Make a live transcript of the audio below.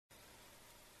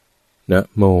นะ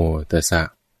โมตัสสะ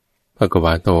ภะคะว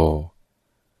ะโต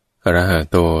อะระหะ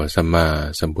โตสัมมา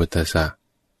สัมพุทธัสสะ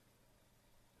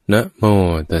นะโม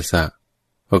ตัสสะ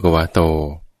ภะคะวะโต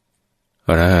อ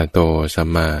ะระหะโตสัม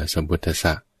มาสัมพุทธัสส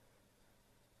ะ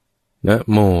นะ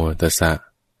โมตัสสะ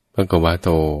ภะคะวะโต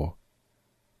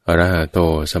อะระหะโต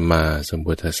สัมมาสัม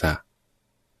พุทธัสสะ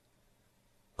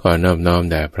ขอนอบน้อม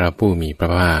แด่พระผู้มีพระ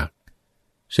ภาค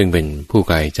ซึ่งเป็นผู้ไ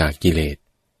กลจากกิเลส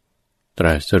ต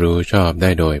รัสรู้ชอบได้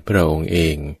โดยพระองค์เอ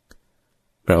ง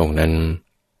พระองค์นั้น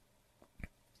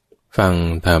ฟัง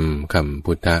ธรรมคำ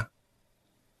พุทธะ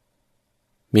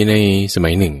มีในส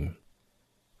มัยหนึ่ง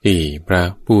ที่พระ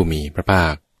ผู้มีพระภา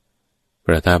คป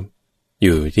ระทับอ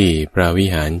ยู่ที่พระวิ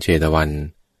หารเชตวัน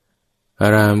อา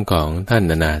รามของท่าน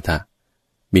อนาถ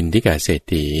บิณฑิกเศรษ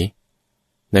ฐี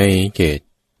ในเขต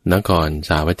นครส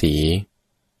าวัตถี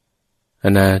อ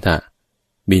นาถ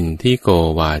บิณฑิโก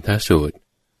วาทสูตร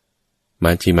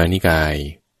มัชฌิมานิกาย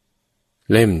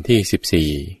เล่มที่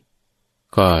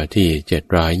14ข้อ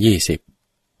ที่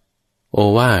720โอ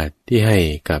วาทที่ให้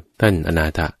กับท่านอนา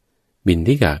ถบิณ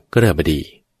ฑิกกฤหบดี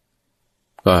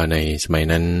ก็ในสมัย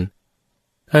นั้น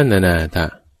ท่านอนาถ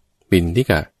บิณฑิ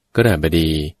กกฤหบดี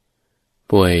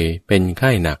ป่วยเป็นไ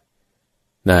ข้หนัก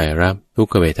ได้รับทุก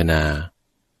ขเวทนา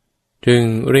จึง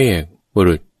เรียกบุ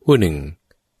รุษผู้หนึ่ง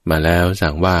มาแล้ว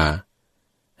สั่งว่า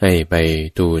ให้ไป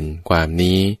ทูลความ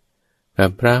นี้กับ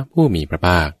พระผู้มีพระภ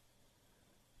าค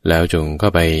แล้วจงเข้า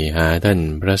ไปหาท่าน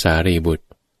พระสารีบุตร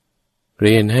เ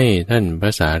รียนให้ท่านพร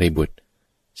ะสารีบุตร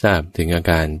ทราบถึงอา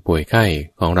การป่วยไข้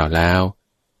ของเราแล้ว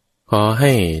ขอใ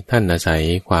ห้ท่านอาศัย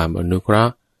ความอนุเคราะ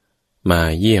ห์มา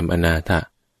เยี่ยมอนาถ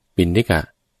บิณฑิก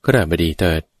กฤหบดีเ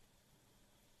ถิด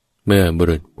เมื่อบุ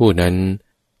รุษผู้นั้น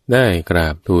ได้กรา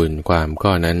บทูลความข้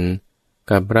อนั้น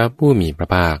กับพระผู้มีพระ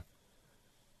ภาค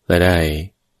และได้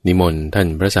นิมนต์ท่าน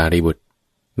พระสารีบุตร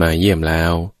มาเยี่ยมแล้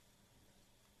ว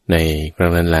ในครั้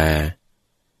งนั้นแล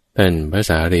ท่านพระ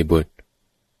สารีบุตร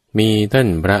มีท่าน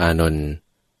พระอานนท์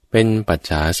เป็นปัจ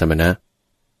ฉาสมณะ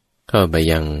เข้าไป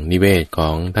ยังนิเวศขอ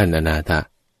งท่านอนาถ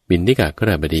บิณฑิกกฤ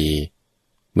หบดี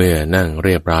เมื่อนั่งเ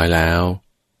รียบร้อยแล้ว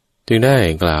จึงได้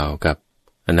กล่าวกับ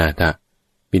อนาถ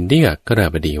บิณฑิกกฤห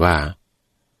บดีว่า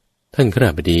ท่านกฤ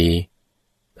หบดี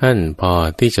ท่านพอ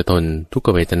ที่จะทนทุกข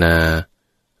เวทนา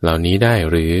เหล่านี้ได้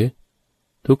หรือ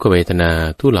ทุกขเวทนา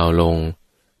ทุเลาลง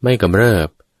ไม่กำเริบ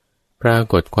ปรา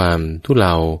กฏความทุเล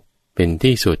าเป็น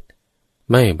ที่สุด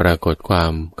ไม่ปรากฏควา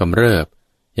มกำเริบ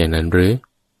อย่างนั้นหรือ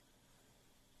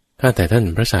ข้าแต่ท่าน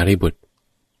พระสารีบุตร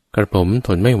กระผมท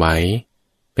นไม่ไหว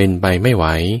เป็นไปไม่ไหว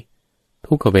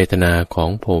ทุกขเวทนาของ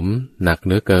ผมหนักเห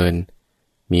ลือเกิน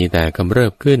มีแต่กำเริ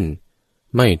บขึ้น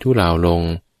ไม่ทุเลาลง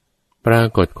ปรา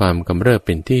กฏความกำเริบเ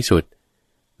ป็นที่สุด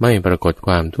ไม่ปรากฏค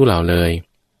วามทุเลาเลย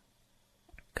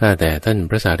ข้าแต่ท่าน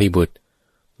พระสารีบุตร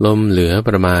ลมเหลือป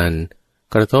ระมาณ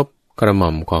กระทบกระหม่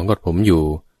อมของกระผมอยู่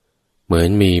เหมือน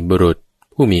มีบุรุษ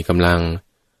ผู้มีกำลัง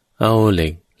เอาเหล็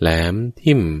กแหลม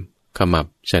ทิ่มขมับ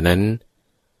ฉะนั้น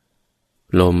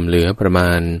ลมเหลือประมา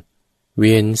ณเ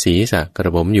วียนศีรษะกร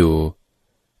ะผมอยู่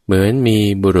เหมือนมี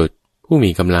บุรุษผู้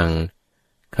มีกำลัง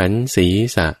ขันศีร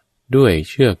ษะด้วย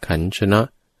เชือกขันชนะ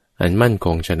อันมั่นค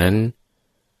งฉะนั้น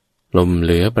ลมเห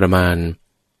ลือประมาณ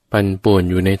ปั่นป่วน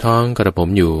อยู่ในท้องกระผม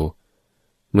อยู่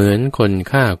เหมือนคน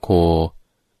ฆ่าโค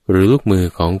หรือลูกมือ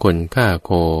ของคนฆ่าโ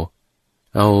ค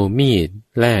เอามีด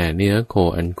แล่เนื้อโค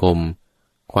อันคม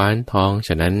คว้านท้องฉ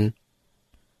ะนั้น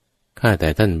ข้าแต่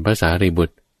ท่านพระสารีบุต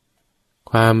ร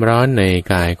ความร้อนใน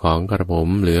กายของกระผม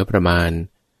เหลือประมาณ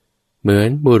เหมือน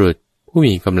บุรุษผู้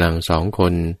มีกำลัง2 ค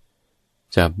น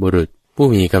จับบุรุษผู้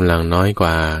มีกำลังน้อยก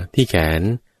ว่าที่แขน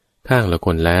ข้างละค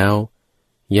นแล้ว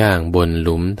ย่างบนห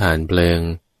ลุมฐานเพลิง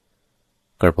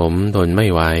กระผมทนไม่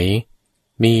ไหว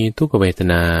มีทุกขเวท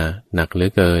นาหนักเหลื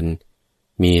อเกิน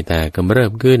มีแต่กำเริ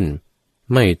บขึ้น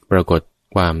ไม่ปรากฏ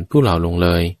ความทุเลาลงเล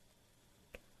ย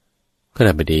กฤห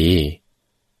บดี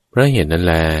เพราะเหตุนั้น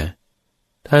แล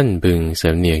ท่านพึงส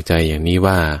ำเนียกใจอย่างนี้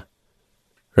ว่า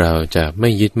เราจะไม่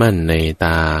ยึดมั่นในต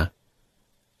า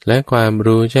และความ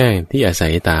รู้แจ้งที่อาศั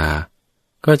ยตา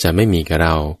ก็จะไม่มีกับเร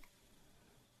า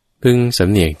พึงสำ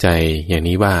เนียกใจอย่าง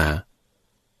นี้ว่า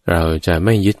เราจะไ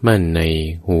ม่ยึดมั่นใน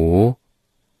หู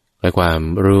และความ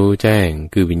รู้แจ้ง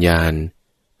คือวิญญาณ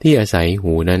ที่อาศัย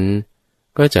หูนั้น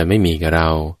ก็จะไม่มีกับเรา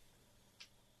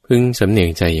พึงสำเนีย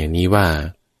กใจอย่างนี้ว่า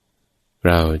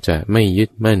เราจะไม่ยึด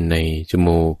มั่นในจ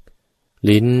มูก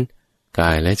ลิ้นก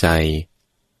ายและใจ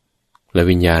และ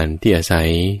วิญญาณที่อาศัย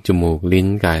จมูกลิ้น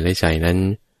กายและใจนั้น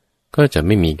ก็จะไ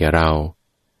ม่มีแก่เรา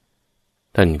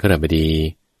ท่านกฤหบดี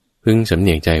พึงสำเ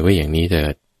นียกใจไว้อย่างนี้เถิ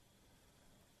ด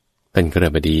ท่านกฤ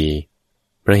หบดี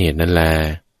เพราะเหตุนั้นแล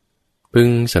พึง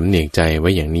สำเนียกใจไว้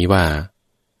อย่างนี้ว่า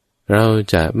เรา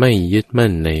จะไม่ยึดมั่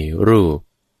นในรูป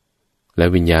และ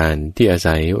วิญญาณที่อา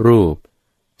ศัยรูป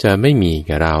จะไม่มีแ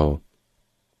ก่เรา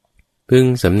พึง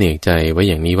สำเนียกใจไว้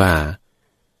อย่างนี้ว่า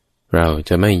เราจ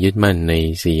ะไม่ยึดมั่นใน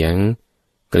เสียง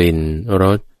กลิ่นร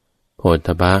สโผฏ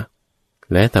ฐัพพะ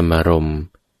และธรรมารมณ์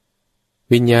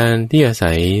วิญญาณที่อา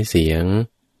ศัยเสียง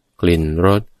กลิ่นร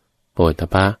สโผฏฐัพ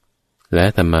พะและ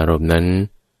ธรรมารมณ์นั้น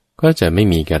ก็จะไม่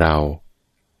มีแก่เรา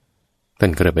ท่า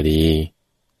นกระบดี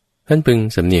ท่านพึง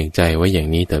สำเนียกใจไว้อย่าง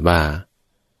นี้แต่ว่า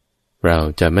เรา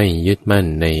จะไม่ยึดมั่น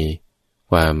ใน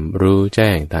ความรู้แจ้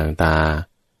งทางตา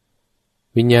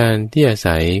วิญญาณที่อา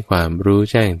ศัยความรู้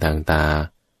แจ้งทางตา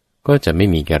ก็จะไม่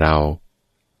มีแก่เรา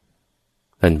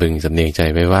ท่านพึงสำเนียกใจ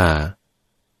ไว้ว่า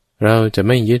เราจะไ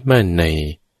ม่ยึดมั่นใน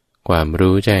ความ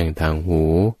รู้แจ้งทางหู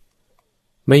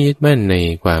ไม่ยึดมั่นใน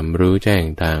ความรู้แจ้ง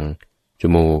ทางจ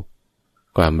มูก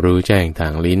ความรู้แจ้งทา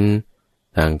งลิ้น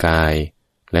ทางกาย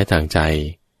และทางใจ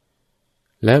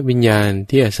และวิญญาณ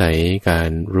ที่อาศัยการ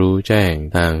รู้แจ้ง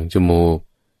ทางจมูก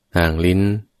ทางลิ้น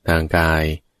ทางกาย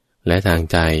และทาง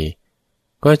ใจ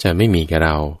ก็จะไม่มีแก่เร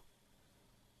า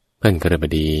ท่านกฤบ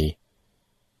ดี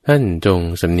ท่านจง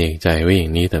สำเนียกใจไว้อย่า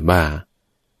งนี้เถิดว่า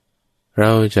เร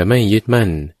าจะไม่ยึดมั่น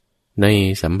ใน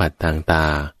สัมผัสทางตา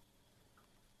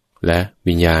และ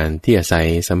วิญญาณที่อาศัย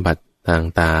สัมผัสทาง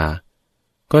ตา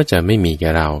ก็จะไม่มีแก่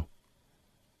เรา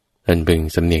ท่านพึง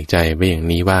สำเนียกใจไว้อย่าง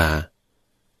นี้ว่า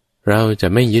เราจะ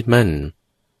ไม่ยึดมั่น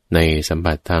ในสัม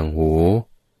ผัสทางหู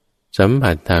สัม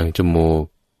ผัสทางจมูก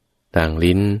ทาง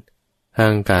ลิ้นทา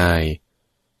งกาย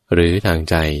หรือทาง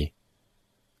ใจ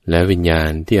และวิญญา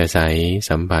ณที่อาศัย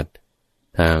สัมผัส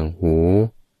ทางหู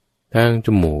ทางจ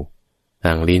มูกท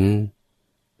างลิ้น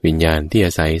วิญญาณที่อ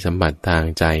าศัยสัมผัสทาง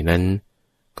ใจนั้น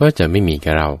ก็จะไม่มีแ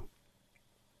ก่เรา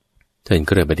ท่าน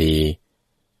กฤบดี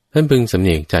ท่านพึงสำเ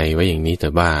นียกใจไว้อย่างนี้เถิ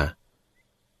ดว่า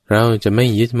เราจะไม่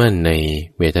ยึดมั่นใน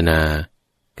เวทนา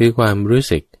คือความรู้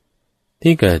สึก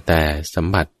ที่เกิดแต่สัม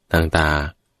ผัสทางตา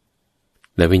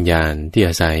และวิญญาณที่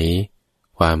อาศัย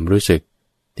ความรู้สึก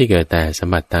ที่เกิดแต่สัม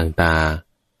ผัสทางตา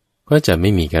ก็จะไม่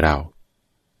มีแก่เรา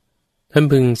ท่าน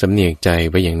พึงสำเนียกใจ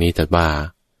ไว้อย่างนี้เถิดว่า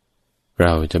เร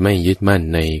าจะไม่ยึดมั่น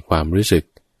ในความรู้สึก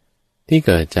ที่เ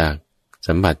กิดจาก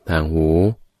สัมผัสทางหู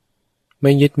ไ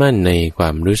ม่ยึดมั่นในควา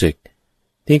มรู้สึก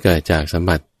ที่เกิดจากสัม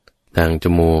ผัสทางจ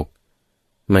มูก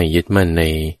ไม่ยึดมั่นใน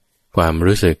ความ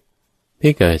รู้สึก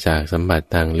ที่เกิดจากสัมผัส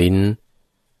ทางลิ้น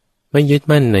ไม่ยึด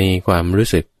มั่นในความรู้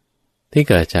สึกที่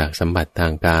เกิดจากสัมผัสทา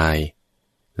งกาย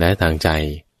และทางใจ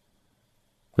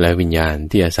และวิญญาณ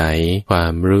ที่อาศัยควา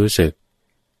มรู้สึก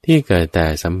ที่เกิดแต่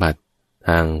สัมผัสท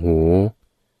างหู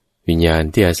วิญญาณ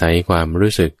ที่อาศัยความ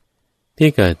รู้สึกที่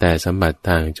เกิดแต่สัมผัส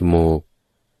ทางจมูก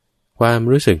ความ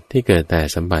รู้สึกที่เกิดแต่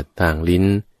สัมผัสทางลิ้น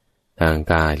ทาง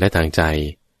กายและทางใจ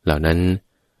เหล่านั้น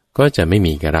ก็จะไม่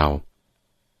มีแก่เรา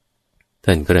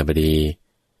ท่านกฤบดี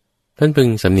ท่านพึง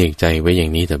สำเนียกใจไว้อย่า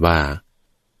งนี้แต่ว่า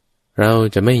เรา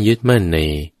จะไม่ยึดมั่นใน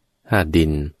ธาตุดิ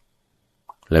น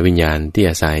และวิญญาณที่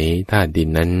อาศัยธาตุดิน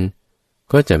นั้น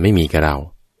ก็จะไม่มีแก่เรา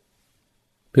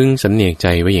พึงสำเนียกใจ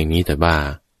ไว้อย่างนี้แต่ว่า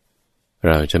เ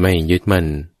ราจะไม่ยึดมั่น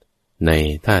ใน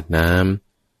ธาตุน้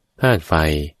ำธาตุไฟ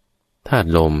ธาตุ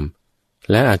ลม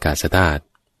และอากาศธาตุ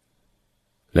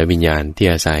และวิญญาณที่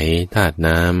อาศัยธาตุ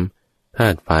น้ำธา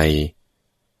ตุไฟ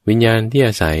วิญญาณที่อ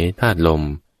าศัยธาตุลม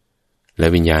และ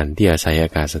วิญญาณที่อาศัยอา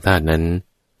กาศธาตุนั้น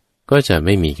ก็จะไ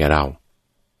ม่มีแก่เรา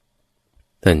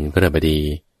ท่านกฤบดี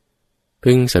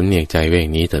พึงสำเนียกใจไว้อย่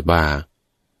างนี้เถิดว่า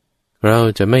เรา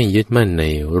จะไม่ยึดมั่นใน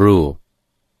รูป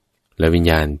และวิญ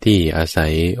ญาณที่อาศั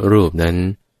ยรูปนั้น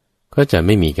ก็จะไ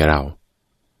ม่มีแก่เรา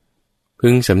พึ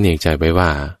งสำเนียกใจไว้ว่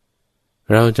า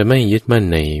เราจะไม่ยึดมั่น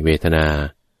ในเวทนา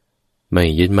ไม่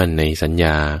ยึดมั่นในสัญญ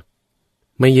า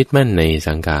ไม่ยึดมั่นใน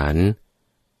สังขาร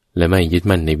และไม่ยึด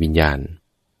มั่นในวิญญาณ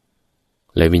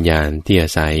และวิญญาณที่อา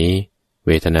ศัยเ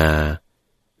วทนา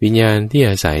วิญญาณที่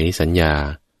อาศัยสัญญา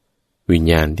วิญ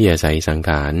ญาณที่อาศัยสังข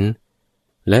าร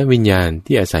และวิญญาณ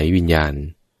ที่อาศัยวิญญาณ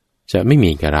จะไม่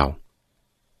มีแก่เรา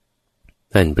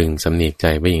ท่านพึงสำเนียกใจ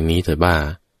ไว้อย่างนี้เถิดว่า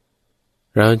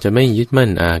เราจะไม่ยึดมั่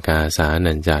นอากาสา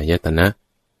นัญจายตนะ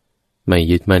ไม่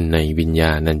ยึดมั่นในวิญญ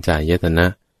าณัญจายตนะ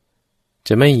จ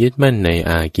ะไม่ยึดมั่นใน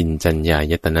อากิญจัญญา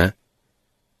ยตนะ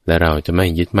และเราจะไม่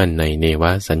ยึดมั่นในเนว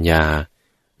สัญญา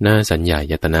นาสัญญา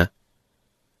ยตนะ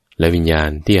และวิญญาณ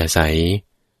ที่อาศัย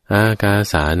อากา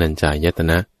สานัญจายต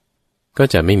นะก็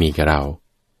จะไม่มีแก่เรา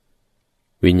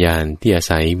วิญญาณที่อา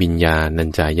ศัยวิญญาณัญ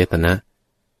จายตนะ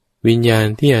วิญญาณ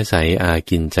ที่อาศัยอา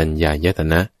กิญจัญญายต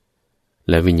นะ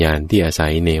และวิญญาณที่อาศั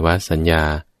ยเนวสัญญา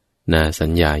นาสั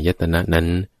ญญายตนะนั้น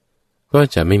ก็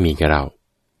จะไม่มีแก่เรา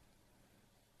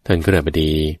ท่านกฤบ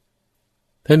ดี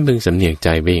ท่านพึงสำเนียกใจ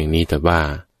ไว้อย่างนี้แต่ว่า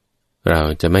เรา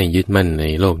จะไม่ยึดมั่นใน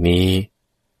โลกนี้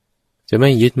จะไ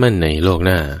ม่ยึดมั่นในโลกห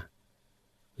น้า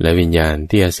และวิญญาณ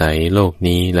ที่อาศัยโลก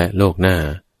นี้และโลกหน้า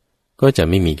ก็จะ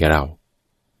ไม่มีแก่เรา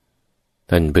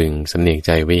ท่านพึงสำเนียกใ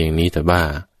จไว้อย่างนี้แต่ว่า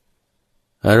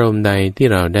อารมณ์ใดที่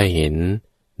เราได้เห็น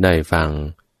ได้ฟัง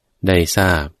ได้ทร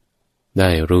าบได้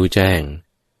รู้แจ้ง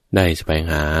ได้แสวง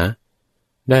หา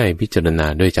ได้พิจารณา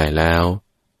ด้วยใจแล้ว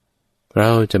เร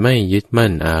าจะไม่ยึดมั่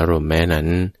นอารมณ์แม้นั้น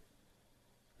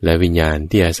และวิญญาณ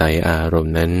ที่อาศัยอารม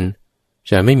ณ์นั้น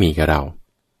จะไม่มีกับเรา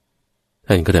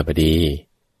ท่านก็เถิดบดี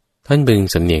ท่านพึง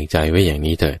สำเนียกใจไว้อย่าง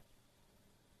นี้เถิด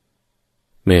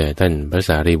เมื่อท่านพระส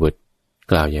ารีบุตร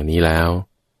กล่าวอย่างนี้แล้ว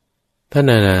ท่าน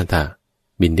อนาถ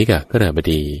บิณฑิกก็เถิดบ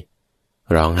ดี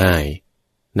ร้องไห้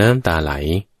น้ำตาไหล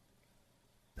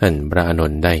ท่านพระอาน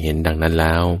นท์ได้เห็นดังนั้นแ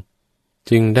ล้ว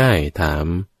จึงได้ถาม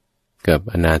กับ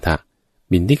อนาถ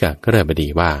บิณฑิกก็เถิดบดี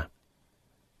ว่า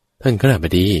ท่านก็เถิดบ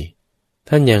ดี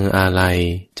ท่านยังอาลัย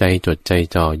ใจจดใจ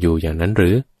จ่ออยู่อย่างนั้นห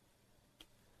รือ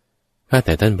ข้าแ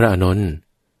ต่ท่านพระอานนท์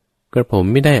กระผม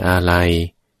ไม่ได้อาลัย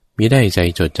มิได้ใจ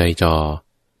จดใจจ่อ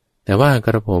แต่ว่าก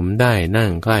ระผมได้นั่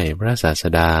งใกล้พระศาส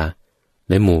ดา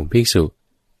และหมู่ภิกษุ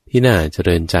ที่น่าเจ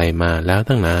ริญใจมาแล้ว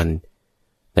ตั้งนาน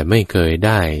แต่ไม่เคยไ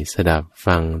ด้สดับ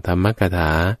ฟังธรรมกถ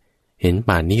าเห็น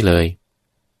ป่านนี้เลย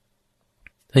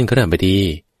ท่านก็ได้บดี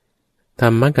ธร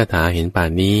รมกถาเห็นป่า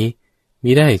นนี้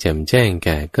มิได้แจ่มแจ้งแ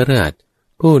ก่กฤหัสถ์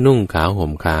ผู้นุ่งขาวห่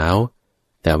มขาว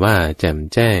แต่ว่าแจ่ม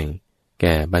แจ้งแ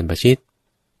ก่บรรพชิต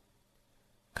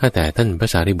ข้าแต่ท่านพระ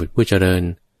สารีบุตรผู้เจริญ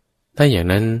ถ้าอย่าง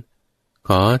นั้นข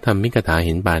อธรรมิกถาเ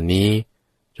ห็นป่านนี้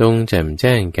จงแจ่มแ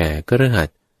จ้งแก่กฤหัส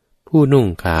ถ์ผู้นุ่ง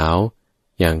ขาว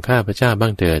อย่างข้าพเจ้าบ้า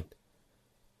งเถิด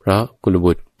เพราะกุล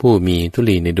บุตรผู้มีธุ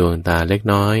ลีในดวงตาเล็ก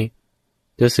น้อย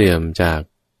จะเสื่อมจาก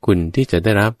คุณที่จะไ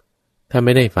ด้รับถ้าไ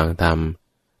ม่ได้ฟังธรรม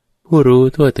ผู้รู้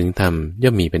ทั่วถึงธรรมย่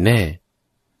อมมีเป็นแน่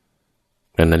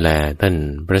นั่นแหละท่าน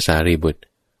พระสารีบุตร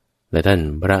และท่าน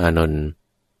พระอานนท์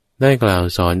ได้กล่าว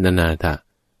สอนอนาถ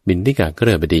บิณฑิกก็เ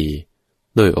ถิดบดี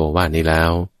ด้วยโอวาทนี้แล้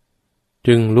ว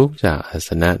จึงลุกจากอาส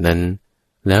นะนั้น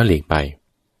แล้วหลีกไป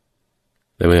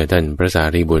และเมื่อท่านพระสา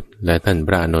รีบุตรและท่านพ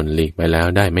ระอานนท์หลีกไปแล้ว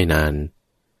ได้ไม่นาน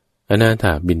อนาถ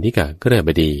บิณฑิกก็เถิดบ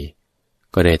ดี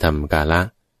ก็ได้ทำกาละ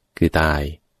คือตาย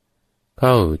เ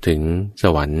ข้าถึงส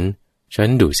วรรค์ชั้น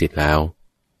ดุสิตแล้ว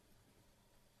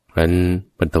ครั้น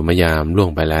ปฐมยามล่วง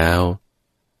ไปแล้ว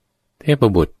เทพ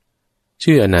บุตร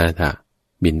ชื่ออนาถ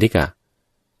บิณฑิก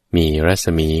มีรัศ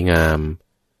มีงาม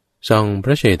ส่องพ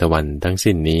ระเชตวันทั้ง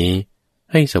สิ้นนี้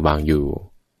ให้สว่างอยู่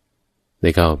ได้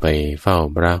เข้าไปเฝ้า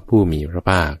พระผู้มีพระ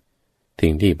ภาคถึ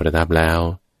งที่ประทับแล้ว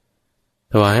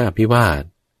ถวายอภิวาท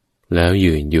แล้ว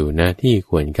ยืนอยู่หน้าที่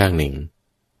ควรข้างหนึ่ง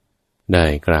ได้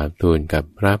กราบทูลกับ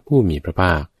พระผู้มีพระภ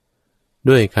าค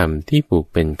ด้วยคำที่ผูก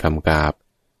เป็นคำกาบ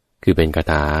คือเป็นคา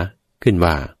ถาขึ้น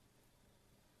ว่า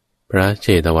พระเช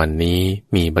ตวันนี้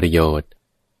มีประโยชน์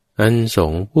อันส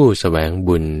งฆ์ผู้แสวง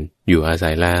บุญอยู่อาศั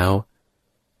ยแล้ว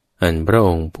อันพระอ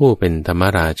งค์ผู้เป็นธรรม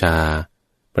ราชา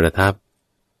ประทับ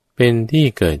เป็นที่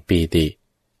เกิดปีติ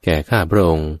แก่ข้าพระอ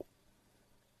งค์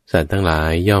สัตว์ทั้งหลา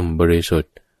ยย่อมบริสุท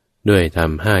ธิ์ด้วยธรร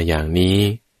ม5อย่างนี้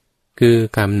คือ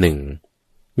กรรมหนึ่ง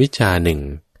วิชาหนึ่ง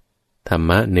ธรร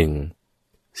มะหนึ่ง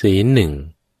ศีลหนึ่ง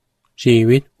ชี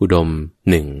วิตอุดม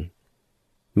หนึ่ง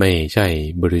ไม่ใช่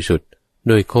บริสุทธิ์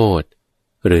ด้วยโคตร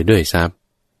หรือด้วยทรัพย์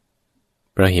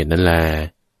เพราะเหตุนั้นแล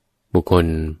บุคคล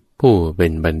ผู้เป็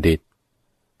นบัณฑิต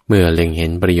เมื่อเล็งเห็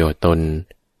นประโยชน์ตน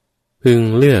พึง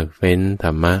เลือกเฟ้นธ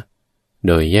รรมะโ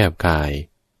ดยแยบกาย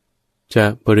จะ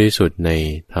บริสุทธิ์ใน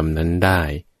ธรรมนั้นได้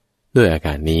ด้วยอาก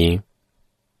ารนี้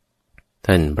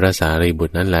ท่านพระสารีบุต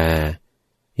รนั้นแล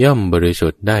ย่อมบริสุ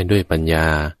ทธิ์ได้ด้วยปัญญา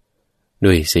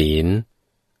ด้วยศีล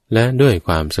และด้วยค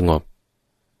วามสงบ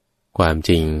ความจ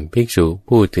ริงภิกษุ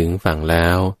พูดถึงฝั่งแล้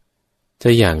วจะ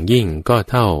อย่างยิ่งก็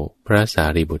เท่าพระสา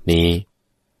รีบุตรนี้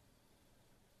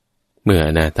เมื่อ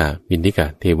อนาถบิณฑิก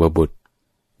เทวบุตร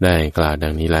ได้กล่าวดั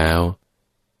งนี้แล้ว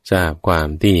ทราบความ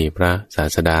ที่พระศา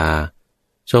สดา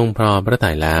ทรงพอพระ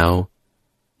ทัยแล้ว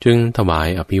จึงถวาย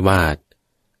อภิวาท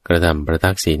กระทำประ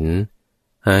ทักษิณ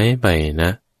หายไปณ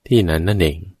ที่นั้นนั่นเอ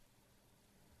ง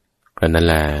กระนั้น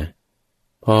แล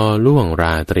พอล่วงร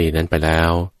าตรีนั้นไปแล้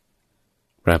ว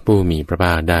พระผู้มีพระภ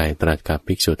าคได้ตรัสกับ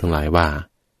ภิกษุทั้งหลายว่า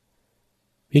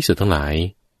ภิกษุทั้งหลาย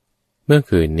เมื่อ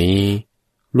คืนนี้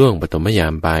ล่วงปฐมยา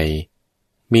มไป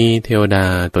มีเทวดา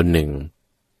ตนหนึ่ง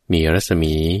มีรัศ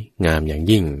มีงามอย่าง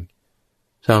ยิ่ง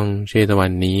ส่องเชตวั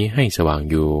นนี้ให้สว่าง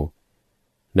อยู่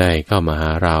ได้เข้ามาห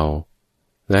าเรา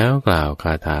แล้วกล่าวค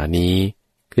าถานี้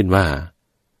ขึ้นว่า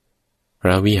พร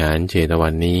ะวิหารเชตวั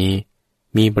นนี้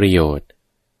มีประโยชน์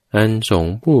อันสง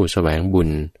ฆ์ผู้แสวงบุญ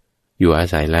อยู่อา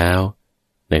ศัยแล้ว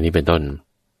ในนี้เป็นต้น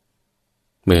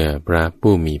เมื่อพระ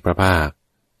ผู้มีพระภาค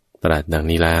ตรัสดัง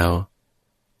นี้แล้ว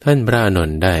ท่านพระอานน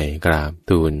ท์ได้กราบ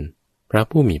ทูลพระ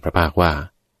ผู้มีพระภาคว่า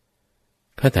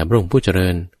ข้าแต่พระองค์ผู้เจริ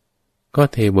ญก็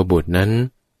เทวบุตรนั้น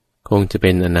คงจะเ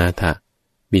ป็นอนาถ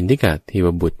บิณฑิกเทว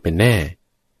บุตรเป็นแน่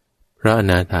เพราะอ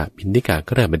นาถบิณฑิกก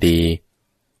ฤหบดี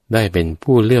ได้เป็น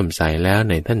ผู้เลื่อมใสแล้ว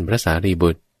ในท่านพระสารีบุ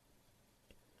ตร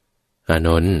อาน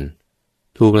นท์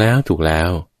ถูกแล้ว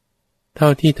เท่า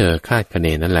ที่เธอคาดคะเน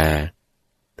นั่นแล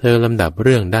เธอลำดับเ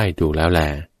รื่องได้ถูกแล้วแล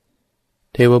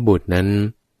เทวบุตรนั้น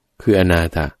คืออนา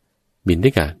ถบิณ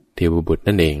ฑิกเทวบุตร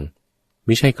นั่นเองไ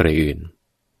ม่ใช่ใครอื่น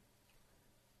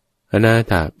อนา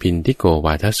ถบิณฑิโกว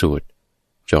าทสูตร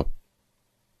จบ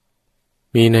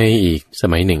มีในอีกส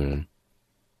มัยหนึ่ง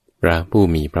พระผู้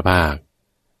มีพระภาค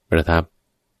ประทับ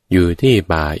อยู่ที่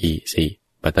ป่าอิสิ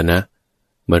ปตนะ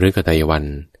มฤคทายวัน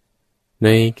ใน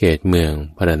เขตเมือง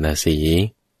พาราณสี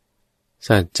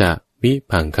สัจจวิ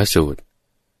ภังคสูตร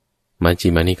มัชฌิ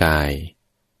มานิกาย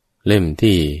เล่ม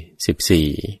ที่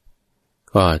14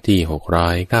ข้อที่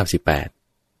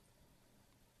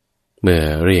698เมื่อ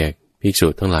เรียกภิกษุ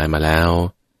ทั้งหลายมาแล้ว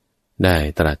ได้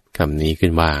ตรัสคำนี้ขึ้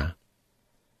นว่า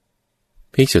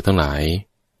ภิกษุทั้งหลาย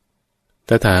ต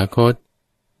ถาคต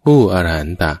ผู้อรหัน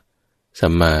ตสั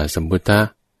มมาสัมพุทธะ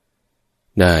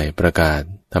ได้ประกาศ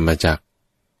ธรรมจักร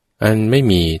อันไม่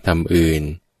มีธรรมอื่น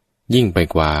ยิ่งไป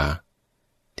กว่า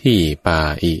ที่ป่า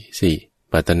อิสิ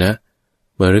ปตนะ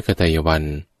มฤคทายวัน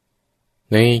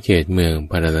ในเขตเมือง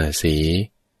พาราณสี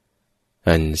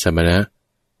อันสมณะ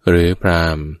หรือพรา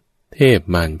หมณ์เทพ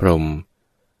มารพรหม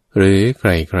หรือใ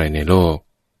ครๆในโลก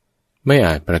ไม่อ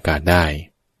าจประกาศไ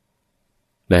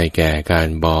ด้แก่การ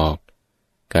บอก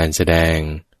การแสดง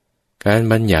การ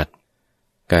บัญญัติ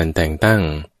การแต่งตั้ง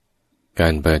กา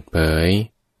รเปิดเผย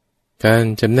การ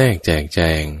จำแนกแจกแจ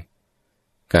ง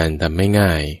การทำให้ง่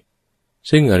าย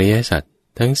ซึ่งอริยสัจ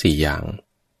ทั้ง4อย่าง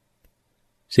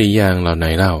เหล่าไหน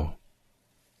เล่า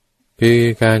คือ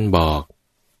การบอก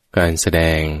การแสด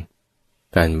ง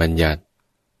การบัญญัติ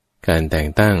การแต่ง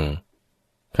ตั้ง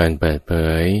การเปิดเผ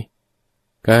ย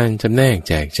การจำแนก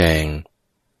แจกแจง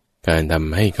การท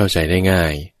ำให้เข้าใจได้ง่า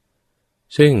ย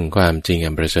ซึ่งความจริงอั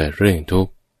นประเสริฐเรื่องทุก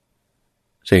ข์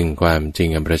ซึ่งความจริง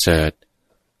อันประเสริฐ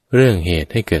เรื่องเห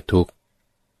ตุให้เกิดทุกข์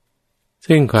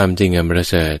ซึ่งความจริงอันประ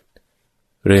เสริฐ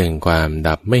เรื่องความ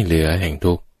ดับไม่เหลือแห่ง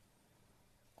ทุกข์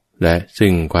และ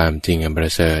ซึ่งความจริงอันปร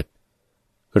ะเสริฐ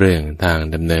เรื่องทาง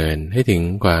ดำเนินให้ถึง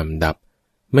ความดับ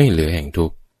ไม่เหลือแห่งทุ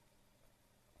กข์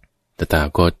ตถา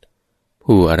คต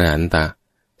ผู้อรหันต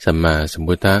สัมมาสัม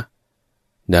พุทธะ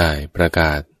ได้ประก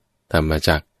าศธรรม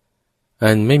จักร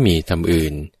อันไม่มีธรรมอื่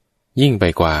นยิ่งไป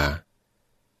กว่า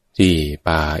ที่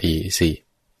ป่าอิสิ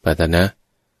ปตนะ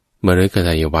มฤคท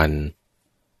ายวัน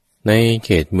ในเข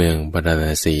ตเมืองพาราณ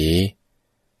สี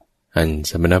อัน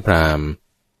สมณพราหมณ์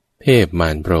เทพมา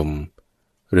รพรหม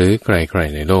หรือใคร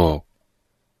ๆในโลก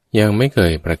ยังไม่เค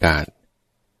ยประกาศ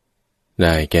ไ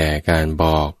ด้แก่การบ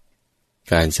อก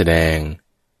การแสดง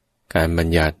การบัญ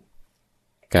ญัติ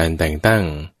การแต่งตั้ง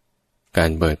กา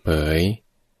รเปิดเผย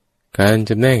การจ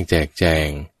ำแนกแจกแจง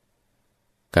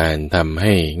การทำใ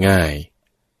ห้ง่าย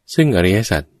ซึ่งอริย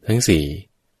สัจทั้ง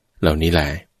4เหล่านี้แหละ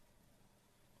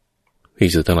ภิก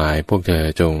ษุทั้งหลายพวกเธอ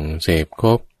จงเสพค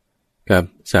บกับ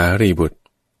สารีบุตร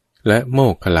และโม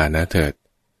คคัลลานะเถิด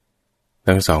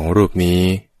ทั้งสองรูปนี้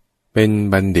เป็น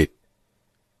บัณฑิต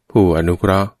ผู้อนุเค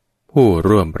ราะห์ผู้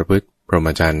ร่วมประพฤติพรหม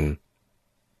จรรย์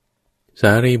ส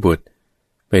ารีบุตร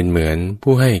เป็นเหมือน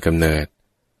ผู้ให้กำเนิด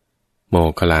โม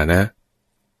คคัลลานะ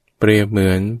เปรียบเหมื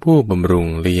อนผู้บำรุง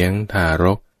เลี้ยงทาร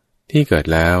กที่เกิด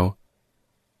แล้ว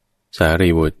สารี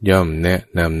บุตรย่อมแนะ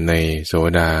นำในโส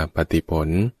ดาปัตติผล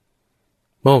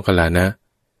โมคคัลลานะ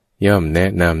ย่อมแนะ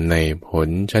นำในผล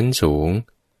ชั้นสูง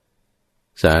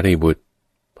สารีบุตร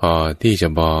พอที่จะ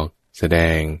บอกแสด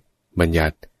งบัญญั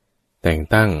ติแต่ง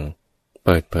ตั้งเ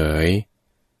ปิดเผย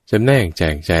จำแนกแจ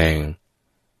กแจง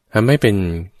ทำให้เป็น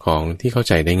ของที่เข้า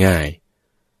ใจได้ง่าย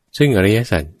ซึ่งอริย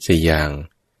สัจ4อย่าง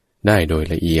ได้โดย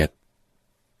ละเอียด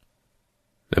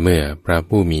และเมื่อพระ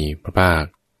ผู้มีพระภาค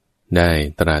ได้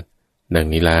ตรัสดัง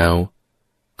นี้แล้ว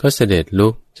ก็เสด็จลุ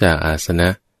กจากอาสนะ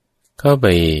เข้าไป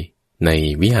ใน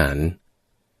วิหาร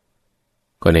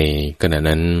ก็ในขณะ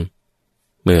นั้น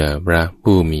เมื่อพระ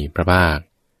ผู้มีพระภาค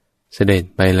เสด็จ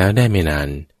ไปแล้วได้ไม่นาน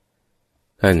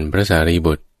ท่านพระสารี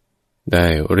บุตรได้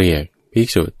เรียกภิก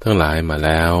ษุทั้งหลายมาแ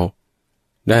ล้ว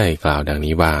ได้กล่าวดัง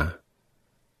นี้ว่า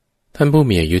ท่านผู้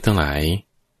มีอายุทั้งหลาย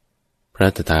พระ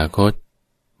ตถาคต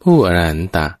ผู้อรหัน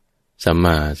ตสัมม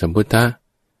าสัมพุทธะ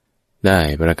ได้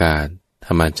ประกาศธ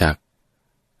รรมจักร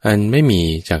อันไม่มี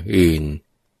จักอื่น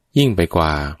ยิ่งไปกว่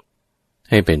า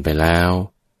ให้เป็นไปแล้ว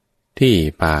ที่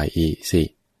ป่าอิสิ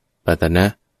ปตนะ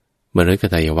มฤค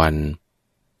ทายวัน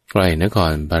ใกล้นค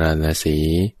รพาราณสี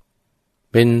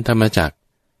เป็นธรรมจักร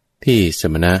ที่ส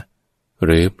มณะห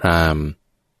รือพราหมณ์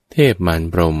เทพมาร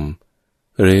พรหม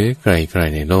หรือใคร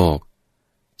ๆในโลก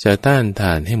จะต้านท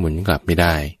านให้หมุนกลับไม่ไ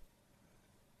ด้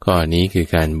ข้อนี้คือ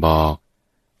การบอก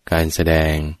การแสด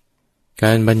งก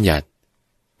ารบัญญัติ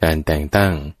การแต่งตั้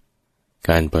ง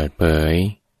การเปิดเผย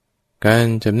การ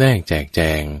จำแนกแจกแจ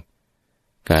ง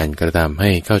การกระทำใ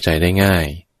ห้เข้าใจได้ง่าย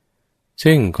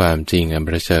ซึ่งความจริงอัน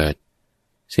ประเสริฐ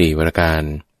4ประการ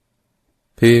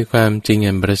คือความจริง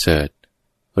อันประเสริฐ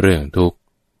เรื่องทุกข์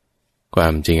ควา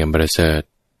มจริงอันประเสริฐ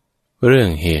เรื่อง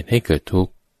เหตุให้เกิดทุก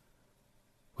ข์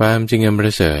ความจริงอันปร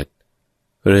ะเสริฐ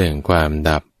เรื่องความ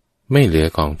ดับไม่เหลือ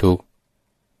ของทุกข์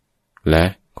และ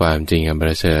ความจริงอันป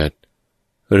ระเสริฐ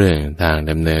เรื่องทาง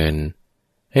ดำเนิน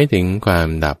ให้ถึงความ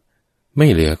ดับไม่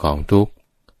เหลือของทุกข์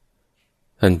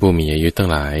ท่านผู้มีอายุทั้ง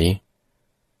หลาย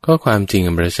ก็ความจริง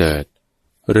อันประเสริฐ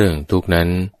เรื่องทุกข์นั้น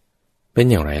เป็น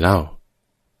อย่างไรเล่า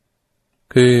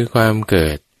คือความเกิ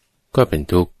ดก็เป็น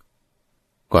ทุกข์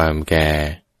ความแก่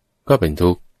ก็เป็น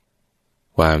ทุกข์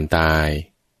ความตาย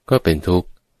ก็เป็นทุกข์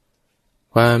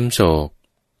ความโศก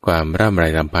ความร่ำไร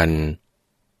รำพัน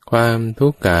ความทุ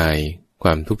กข์กายคว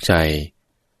ามทุกข์ใจ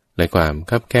และความ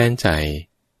คับแค้นใจ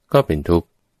ก็เป็นทุกข์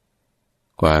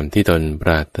ความที่ตนป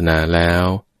รารถนาแล้ว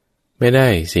ไม่ได้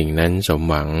สิ่งนั้นสม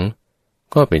หวัง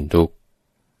ก็เป็นทุกข์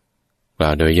กล่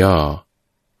าวโดยย่อ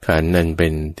ขันธ์นั้นเป็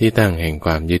นที่ตั้งแห่งค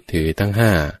วามยึดถือทั้งห้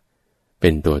าเป็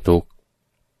นตัวทุกข์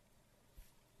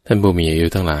ท่านผู้มีอายุ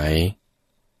ทั้งหลาย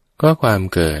ก็ความ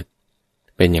เกิด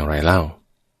เป็นอย่างไรเล่า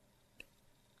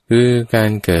คือกา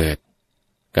รเกิด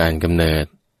การกำเนิด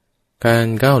การ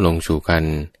ก้าวลงสู่กัน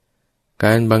ก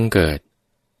ารบังเกิด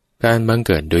การบังเ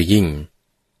กิดโดยยิ่ง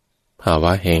ภาว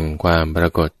ะแห่งความปร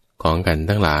ากฏของกัน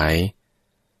ทั้งหลาย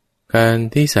การ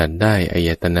ที่สัตว์ได้อาย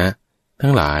ตนะทั้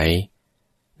งหลาย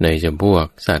ในจำพวก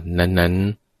สัตว์นั้น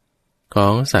ๆขอ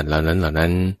งสัตว์เหล่านั้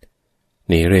น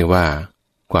นี้เรียกว่า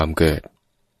ความเกิด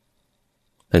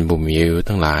ท่านผู้มีอายุ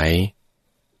ทั้งหลาย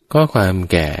ก็ความ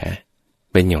แก่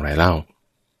เป็นอย่างไรเล่า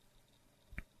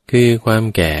คือความ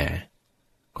แก่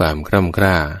ความคร่ำค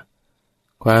ร่า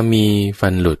ความมีฟั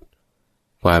นหลุด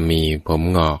ความมีผม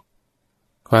งอก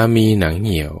ความมีหนังเ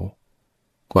หี่ยว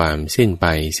ความสิ้นไป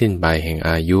แห่ง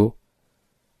อายุ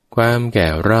ความแก่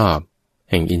รอบ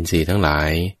แห่งอินทรีย์ทั้งหลา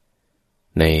ย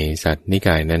ในสัตว์นิก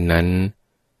ายนั้น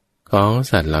ๆของ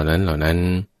สัตว์เหล่านั้น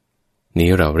นี้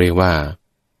เราเรียกว่า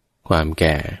ความแ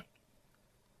ก่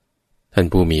ท่าน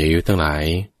ผู้มีอายุทั้งหลาย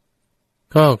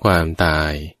ก็ความตา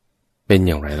ยเป็นอ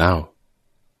ย่างไรเล่า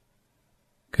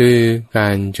คือกา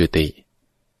รจุติ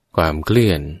ความเคลื่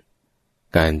อน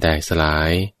การแตกสลา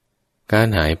ยการ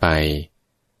หายไป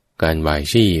การวาย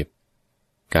ชีพ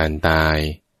การตาย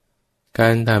กา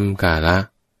รทำกาละ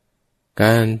ก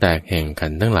ารแตกแห่งขั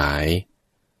นธ์ทั้งหลาย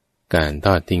การท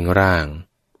อดทิ้งร่าง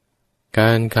ก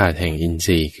ารขาดแห่งอินท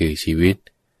รีย์คือชีวิต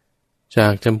จา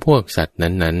กจำพวกสัตว์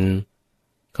นั้น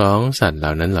ๆของสัตว์เหล่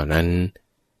านั้น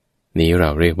นี้เรา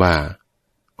เรียกว่า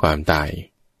ความตาย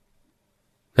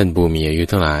ท่านผู้มีอายุ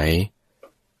ทั้งหลาย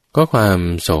ก็ความ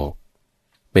โศก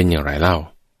เป็นอย่างไรเล่า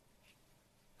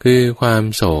คือความ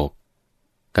โศก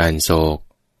การโศก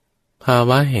ภา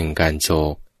วะแห่งการโศ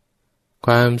กค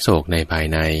วามโศกในภาย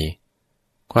ใน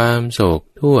ความโศก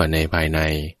ทั่วในภายใน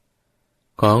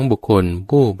ของบุคคล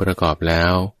ผู้ประกอบแล้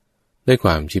วด้วยคว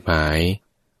ามชิบหาย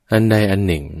อันใดอัน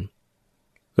หนึ่ง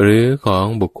หรือของ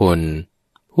บุคคล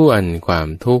ผู้อันความ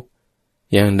ทุกข์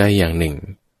อย่างใดอย่างหนึ่ง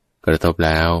กระทบแ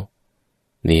ล้ว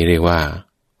นี้เรียกว่า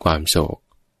ความโศก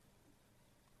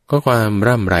ก็ความ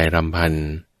ร่ำไรรำพัน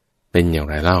เป็นอย่าง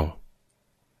ไรเล่า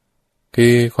คื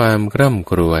อความคร่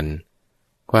ำครวญ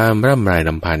ความร่ำไรร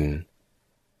ำพัน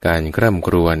การคร่ำค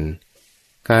รวญ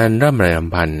การร่ำไรร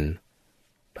ำพัน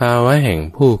ภาวะแห่ง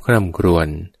ผู้คร่ำครวญ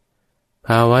ภ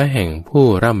าวะแห่งผู้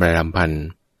ร่ำไรรำพัน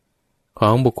ขอ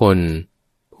งบุคคล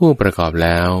ผู้ประกอบแ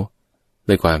ล้ว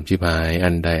ด้วยความชิบหายอั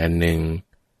นใดอันหนึ่ง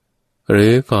หรื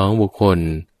อของบุคคล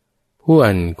ผู้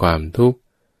อันความทุกข์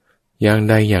อย่าง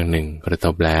ใดอย่างหนึ่งกระท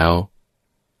บแล้ว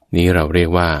นี้เราเรียก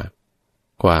ว่า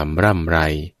ความร่ำไร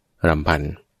รำพัน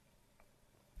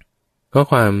ก็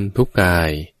ความทุกข์กาย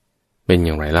เป็นอ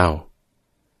ย่างไรเล่า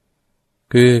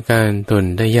คือการทน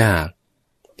ได้ยาก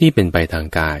ที่เป็นไปทาง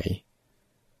กาย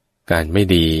การไม่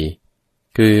ดี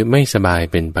คือไม่สบาย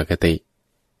เป็นปกติ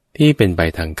ที่เป็นไป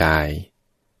ทางกาย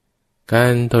กา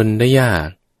รทนได้ยาก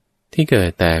ที่เกิด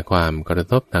แต่ความกระ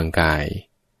ทบทางกาย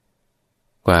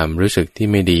ความรู้สึกที่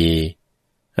ไม่ดี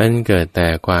อันเกิดแต่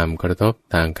ความกระทบ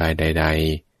ทางกายใด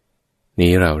ๆ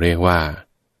นี้เราเรียกว่า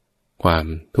ความ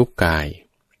ทุกข์กาย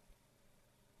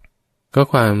ก็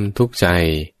ความทุกข์ใจ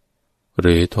ห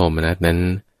รือโทมนัสนั้น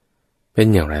เป็น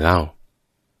อย่างไรเล่า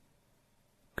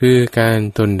คือการ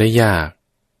ทนได้ยาก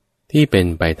ที่เป็น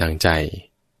ไปทางใจ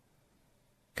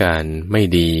การไม่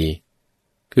ดี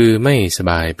คือไม่ส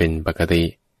บายเป็นปกติ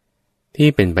ที่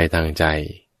เป็นไปทางใจ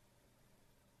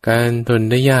การทน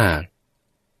ได้ยาก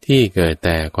ที่เกิดแ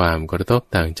ต่ความกระทบ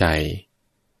ทางใจ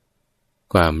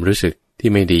ความรู้สึกที่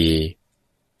ไม่ดี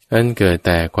อันเกิดแ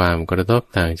ต่ความกระทบ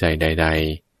ทางใจใด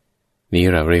ๆนี้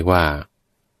เราเรียกว่า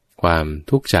ความ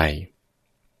ทุกข์ใจ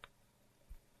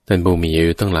ท่านผู้มีอา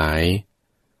ยุทั้งหลาย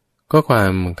ก็ควา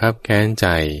มคับแค้นใจ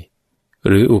ห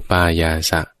รืออุปายา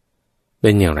สะเป็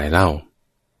นอย่างไรเล่า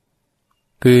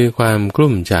คือความก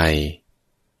ลุ้มใจ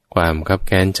ความคับแ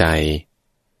ค้นใจ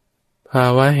ภา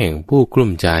วะแห่งผู้กลุ้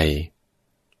มใจ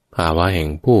ภาวะแห่ง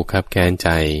ผู้คับแค้นใจ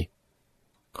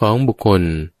ของบุคคล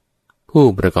ผู้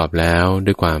ประกอบแล้ว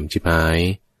ด้วยความชิบหาย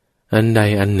อันใด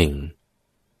อันหนึ่ง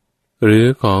หรือ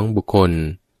ของบุคคล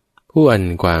ผู้อัน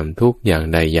ความทุกข์อย่าง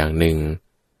ใดอย่างหนึ่ง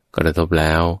กระทบแ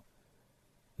ล้ว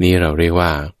นี้เราเรียกว่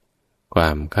าควา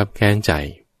มคับแค้นใจ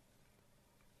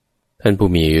ท่านผู้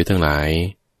มีอายุทั้งหลาย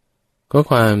ก็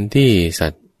ความที่สั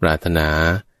ตว์ปรารถนา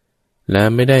และ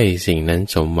ไม่ได้สิ่งนั้น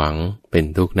สมหวังเป็น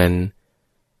ทุกข์นั้น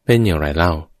เป็นอย่างไรเล่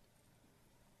า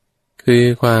คือ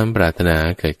ความปรารถนา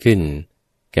เกิดขึ้น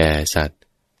แก่สัตว์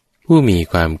ผู้มี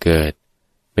ความเกิด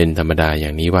เป็นธรรมดาอย่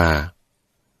างนี้ว่า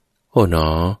โอ๋หนอ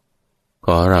ข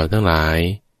อเราทั้งหลาย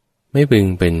ไม่พึง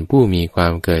เป็นผู้มีควา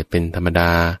มเกิดเป็นธรรมด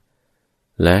า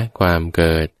และความเ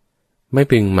กิดไม่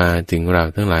พึงมาถึงเรา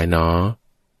ทั้งหลายหนอ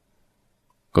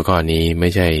ก็ข้อนี้ไม่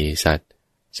ใช่สัตว์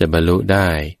จะบรรลุได้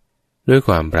ด้วยค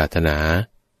วามปรารถนา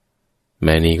แ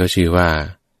ม้นี้ก็ชื่อว่า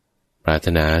ปรารถ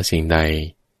นาสิ่งใด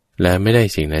และไม่ได้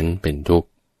สิ่งนั้นเป็นทุกข์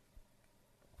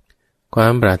ควา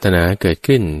มปรารถนาเกิด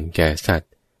ขึ้นแก่สัต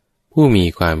ว์ผู้มี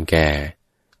ความแก่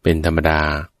เป็นธรรมดา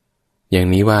อย่าง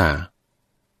นี้ว่า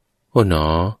โอ๋หนอ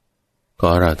ขอ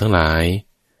เราทั้งหลาย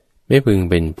ไม่พึง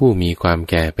เป็นผู้มีความ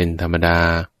แก่เป็นธรรมดา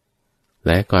แ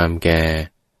ละความแก่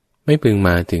ไม่พึงม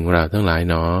าถึงเราทั้งหลาย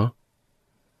หนอ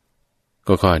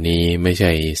ก็ข้อนี้ไม่ใ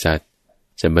ช่สัตว์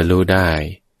จะบรรลุได้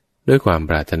ด้วยความ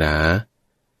ปรารถนา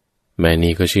แม้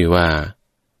นี้ก็ชื่อว่า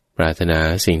ปรารถนา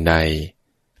สิ่งใด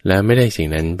และไม่ได้สิ่ง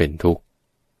นั้นเป็นทุกข์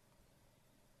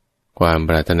ความ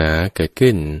ปรารถนาเกิด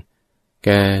ขึ้นแ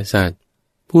ก่สัตว์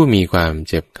ผู้มีความ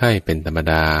เจ็บไข้เป็นธรรม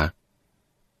ดา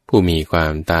ผู้มีควา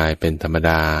มตายเป็นธรรม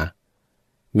ดา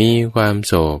มีความ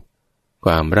โศกค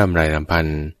วามร่ำไรรำพัน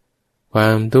ควา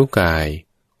มทุกข์กาย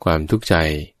ความทุกข์ใจ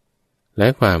และ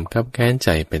ความคับแค้นใจ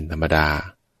เป็นธรรมดา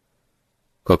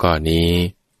ก็ข้อนี้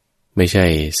ไม่ใช่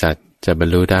สัตว์จะบรร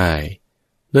ลุได้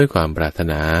ด้วยความปรารถ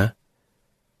นา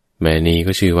แม้นี้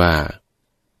ก็ชื่อว่า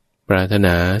ปรารถน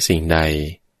าสิ่งใด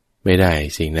ไม่ได้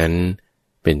สิ่งนั้น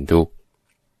เป็นทุกข์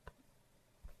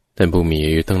ท่านผู้มีอ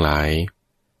ายุทั้งหลาย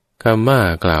คำว่า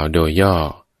กล่าวโดยย่อ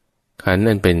ขันธ์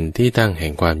อันเป็นที่ตั้งแห่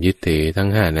งความยึดถือทั้ง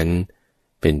ห้านั้น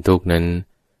เป็นทุกข์นั้น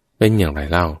เป็นอย่างไร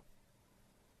เล่า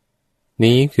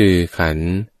นี้คือขันธ์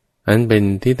อันเป็น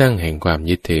ที่ตั้งแห่งความ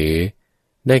ยึดถือ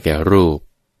ได้แก่รูป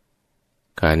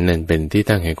ขันธ์อันเป็นที่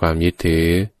ตั้งแห่งความยึดถือ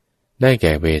ได้แ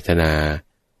ก่เวทนา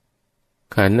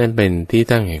ขันธ์อันเป็นที่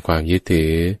ตั้งแห่งความยึดถื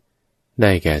อไ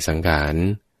ด้แก่สังขาร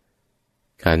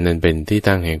ขันธ์อันเป็นที่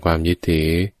ตั้งแห่งความยึดถือ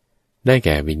ได้แ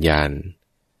ก่วิญญาณ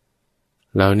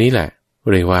เหล่านี้แหละ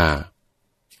เรียกว่า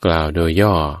กล่าวโดย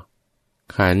ย่อ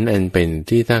ขันธ์อันเป็น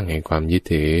ที่ตั้งแห่งความยึด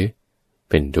ถือ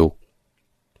เป็นทุกข์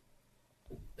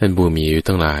ท่านผู้มีอายุ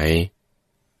ทั้งหลาย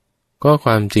ก็ค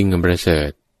วามจริงอันประเสริฐ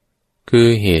คือ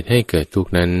เหตุให้เกิดทุก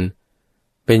ข์นั้น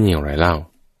เป็นอย่างไรเล่า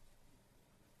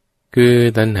คือ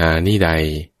ตัณหานี้ใด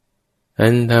อั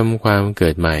นทำความเกิ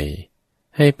ดใหม่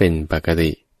ให้เป็นปก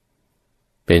ติ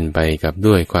เป็นไปกับ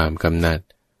ด้วยความกำหนัด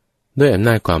ด้วยอำน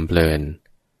าจความเพลิน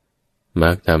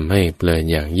มักทำให้เพลิน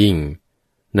อย่างยิ่ง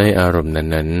ในอารมณ์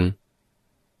นั้น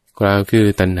ๆกล่าวคือ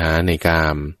ตัณหาในกา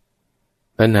ม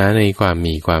ตัณหาในความ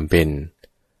มีความเป็น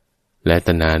และ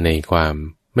ตัณหาในความ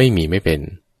ไม่มีไม่เป็น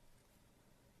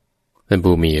ท่าน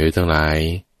ผู้มีอายุทั้งหลาย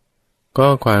ก็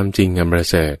ความจริงอันประ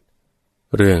เสริฐ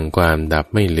เรื่องความดับ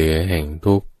ไม่เหลือแห่ง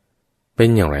ทุกข์เป็น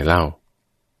อย่างไรเล่า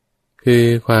คือ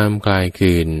ความคลาย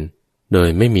คืนโดย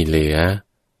ไม่มีเหลือ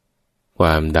คว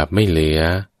ามดับไม่เหลือ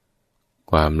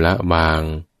ความละวาง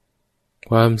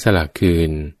ความสละคื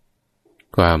น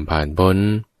ความผ่านพ้น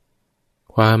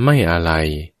ความไม่อาลัย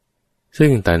ซึ่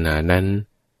งตัณหานั้น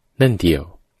นั่นเดียว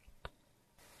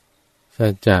สั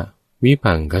จจะวิ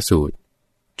ภังคสูตร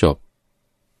จบ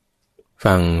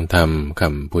ฟังธรรมค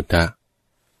ำพุทธ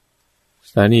ส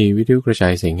ถานีวิทยุกระจา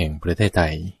ยเสียงแห่งประเทศไท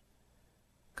ย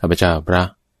ข้าพเจ้าพระ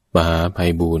มหาไพ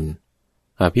บูลย์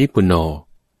อภิปุณโญ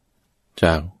จ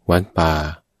ากวัดป่า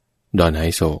ดอนไห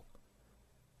โศก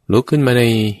ลุกขึ้นมาใน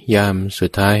ยามสุ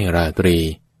ดท้ายราตรี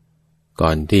ก่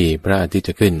อนที่พระอาทิตย์จ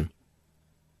ะขึ้น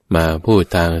มาพูด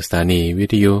ทางสถานีวิ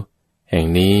ทยุแห่ง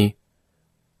นี้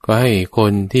ก็ให้ค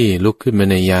นที่ลุกขึ้นมา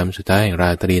ในยามสุดท้ายแห่งรา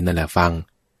ตรีนั่นแหละฟัง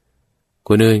ค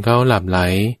นอื่นเขาหลับไหล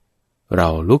เรา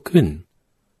ลุกขึ้น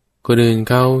คนอื่น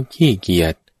เขาขี้เกีย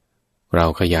จเรา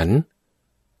ขยัน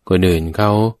คนอื่นเข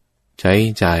าใช้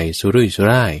จ่ายสุรุ่ยสุ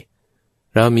ร่าย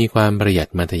เรามีความประหยัด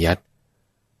มัธยัสถ์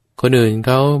คนอื่นเ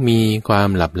ขามีความ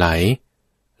หลับไหล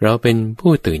เราเป็น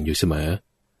ผู้ตื่นอยู่เสมอ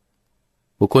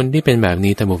บุคคลที่เป็นแบบ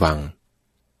นี้ท่านผู้ฟัง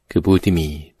คือผู้ที่มี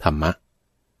ธรรมะ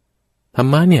ธรร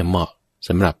มะเนี่ยเหมาะส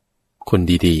ำหรับคน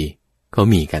ดีๆเขา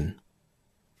มีกัน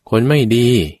คนไม่ดี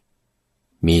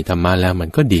มีธรรมะแล้วมัน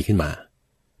ก็ดีขึ้นมา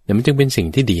แต่มันจึงเป็นสิ่ง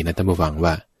ที่ดีนะท่านผู้ฟัง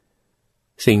ว่า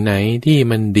สิ่งไหนที่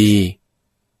มันดี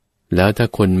แล้วถ้า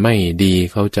คนไม่ดี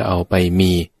เขาจะเอาไป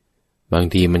มีบาง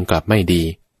ทีมันกลับไม่ดี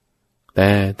แต่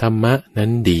ธรรมะนั้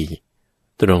นดี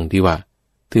ตรงที่ว่า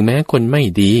ถึงแม้คนไม่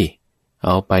ดีเอ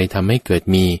าไปทำให้เกิด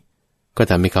มีก็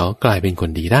ทำให้เขากลายเป็นคน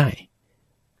ดีได้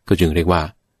ก็จึงเรียกว่า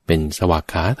เป็นสวาก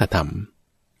ขาตธรรม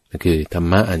ก็คือธรร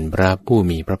มะอันพระผู้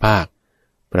มีพระภาค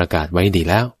ประกาศไว้ดี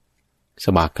แล้วส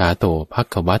วากขาโตภ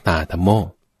ควตาธัมโม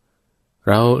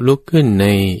เราลุกขึ้นใน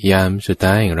ยามสุด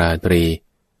ท้ายแห่งราตรี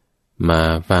มา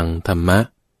ฟังธรรมะ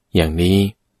อย่างนี้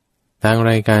ทาง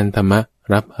รายการธรรมะ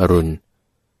รับอรุณ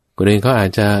คนอื่นเขาอา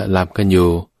จจะหลับกันอยู่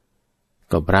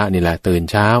ก็พระนี่แหละตื่น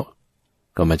เช้า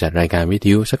ก็มาจัดรายการวิท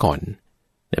ยุซะก่อน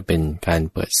เป็นการ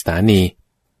เปิดสถานี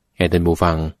ให้ท่านผู้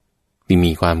ฟังที่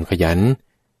มีความขยัน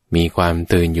มีความ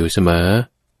ตื่นอยู่เสมอ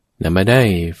มาได้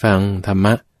ฟังธรรม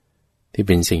ะที่เ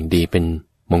ป็นสิ่งดีเป็น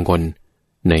มงคล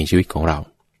ในชีวิตของเรา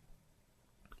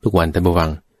ทุกวันท่านผู้ฟัง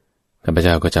ข้าพเ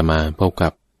จ้าก็จะมาพบกั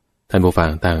บท่านผู้ฟัง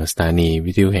ทางสถานี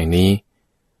วิทยุแห่งนี้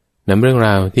นำเรื่องร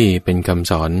าวที่เป็นค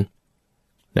ำสอน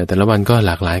แต่ละวันก็ห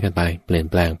ลากหลายกันไปเปลี่ยน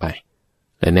แปลงไป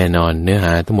และแน่นอนเนื้อห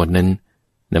าทั้งหมดนั้น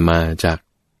นำมาจาก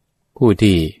ผู้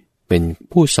ที่เป็น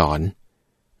ผู้สอน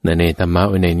ในธรรมะ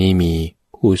ในนี้มี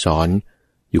ผู้สอน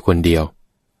อยู่คนเดียว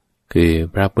คือ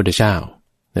พระพุทธเจ้า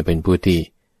เป็นผู้ที่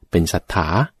เป็นสัทธา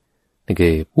นั่นคื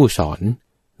อผู้สอน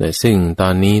แต่ซึ่งตอ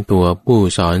นนี้ตัวผู้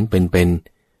สอนเป็น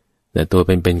แต่ตัว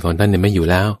เป็นของท่านเนี่ยไม่อยู่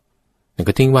แล้วแต่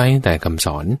ก็ทิ้งไว้แต่คำส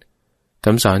อ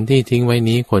นที่ทิ้งไว้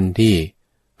นี้คนที่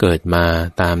เกิดมา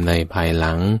ตามในภายห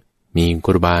ลังมีค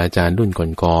รูบาอาจารย์รุ่น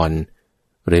ก่อน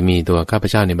ๆหรือมีตัวข้าพ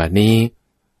เจ้าในบัดนี้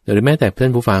หรือแม้แต่เพื่อ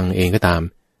นผู้ฟังเองก็ตาม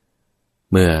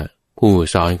เมื่อผู้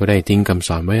สอนก็ได้ทิ้งคำส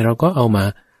อนไว้เราก็เอามา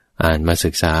อ่านมาศึ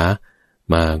กษา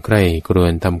มาใคร่ครว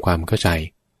ญทำความเข้าใจ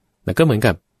แล้วก็เหมือน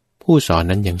กับผู้สอน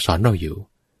นั้นยังสอนเราอยู่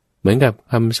เหมือนกับ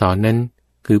คำสอนนั้น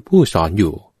คือผู้สอนอ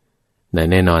ยู่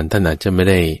แน่นอนท่านอาจจะไม่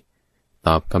ได้ต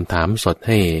อบคำถามสดใ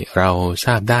ห้เราท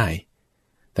ราบได้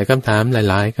แต่คำถามห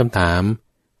ลายๆคำถาม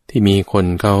ที่มีคน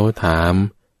เขาถาม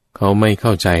เขาไม่เข้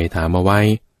าใจถามเอาไว้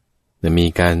มี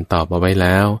การตอบเอาไว้แ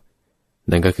ล้ว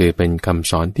นั่นก็คือเป็นคำ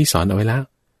สอนที่สอนเอาไว้แล้ว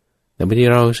แต่เมื่อที่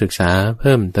เราศึกษาเ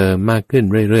พิ่มเติมมากขึ้น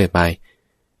เรื่อยๆไป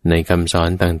ในคำสอน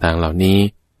ต่างๆเหล่านี้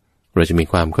เราจะมี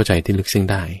ความเข้าใจที่ลึกซึ้ง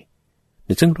ได้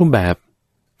ซึ่งรูปแบบ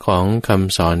ของค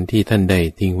ำสอนที่ท่านได้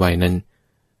ทิ้งไว้นั้น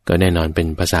ก็แน่นอนเป็น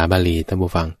ภาษาบาลีท่าน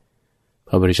ผู้ฟังพ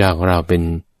ระพุทธเจ้าของเราเป็น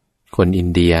คนอิน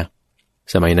เดีย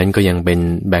สมัยนั้นก็ยังเป็น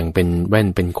แบ่งเป็นแว่น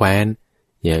เป็นแคว้น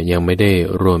ยังไม่ได้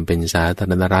รวมเป็นสาธา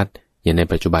รณรัฐอย่างใน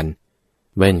ปัจจุบัน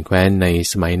แว่นแคว้นใน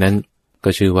สมัยนั้นก็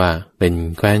ชื่อว่าเป็น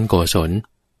แคว้นโกศล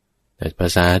แต่ภา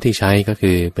ษาที่ใช้ก็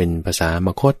คือเป็นภาษาม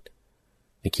คธ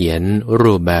เขียน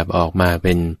รูปแบบออกมาเ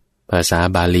ป็นภาษา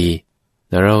บาลี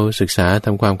แล้วเราศึกษาท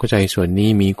ำความเข้าใจส่วนนี้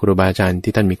มีครูบาอาจารย์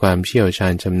ที่ท่านมีความเชี่ยวชา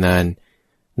ญชำนาญ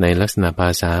ในลักษณะภา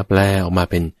ษาแปลออกมา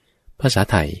เป็นภาษา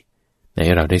ไทยใ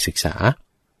ห้เราได้ศึกษา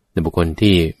แต่บุคคล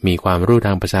ที่มีความรู้ท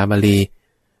างภาษาบาลี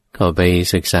เข้าไป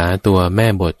ศึกษาตัวแม่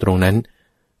บทตรงนั้น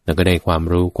แล้วก็ได้ความ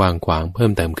รู้กว้างขวางเพิ่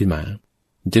มเติมขึ้นมา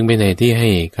จึงเป็นในที่ให้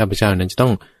ข้าพเจ้านั้นจะต้อ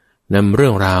งนำเรื่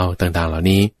องราวต่างๆเหล่า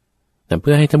นี้เ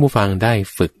พื่อให้ท่านผู้ฟังได้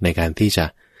ฝึกในการที่จะ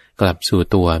กลับสู่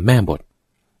ตัวแม่บท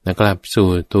และกลับสู่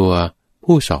ตัว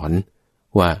ผู้สอน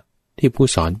ว่าที่ผู้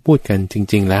สอนพูดกันจ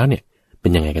ริงๆแล้วเนี่ยเป็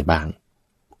นยังไงกันบ้าง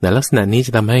ในลักษณะนี้จ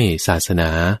ะทำให้ศาสนา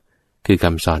คือค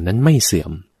ำสอนนั้นไม่เสื่อ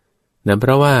มเพ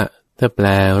ราะว่าถ้าแปล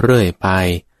เรื่อยไป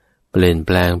เปลี่ยนแ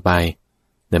ปลงไป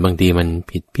แต่บางทีมัน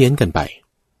ผิดเพี้ยนกันไป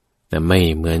แต่ไม่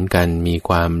เหมือนกันมีค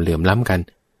วามเหลื่อมล้ำกัน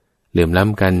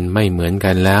ไม่เหมือน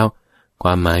กันแล้วคว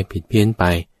ามหมายผิดเพี้ยนไป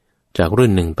จากรุ่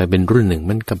นหนึ่งไปเป็นรุ่นหนึ่ง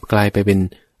มันกลับกลายไปเป็น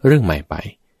เรื่องใหม่ไป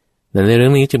แต่ในเรื่อ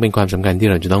งนี้จึงเป็นความสำคัญที่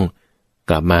เราจะต้อง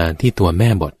กลับมาที่ตัวแม่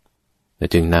บทและ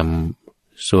จึงน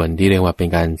ำส่วนที่เรียกว่าเป็น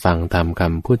การฟังธรรมค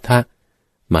ำพุทธะ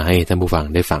มาให้ท่านผู้ฟัง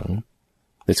ได้ฟัง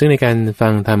แต่ซึ่งในการฟั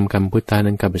งธรรมคำพุทธะ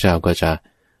นั้นข้าพเจ้าก็จะ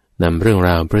นำเรื่องร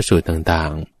าวพระสูตรต่า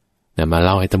งๆมาเ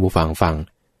ล่าให้ท่านผู้ฟังฟัง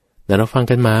แต่เราฟัง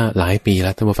กันมาหลายปีแ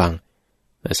ล้วท่านผู้ฟัง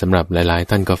แต่สำหรับหลายๆ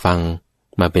ท่านก็ฟัง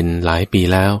มาเป็นหลายปี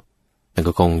แล้วแต่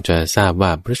ก็คงจะทราบว่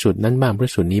าพระสูตรนั้นบ้างพระ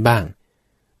สูตรนี้บ้าง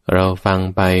เราฟัง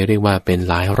ไปเรียกว่าเป็น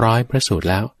หลายร้อยพระสูตร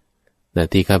แล้วแต่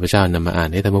ที่ข้าพเจ้านำมาอ่าน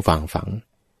ให้ท่านผู้ฟังฟัง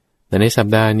แต่ในสัป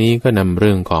ดาห์นี้ก็นำเ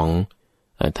รื่องของ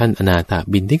ท่านอนาถ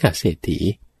บิณฑิกเศรษฐี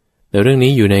แต่เรื่อง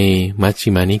นี้อยู่ในมัชฌิ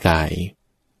มานิกาย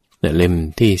เล่ม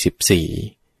ที่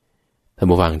14ท่าน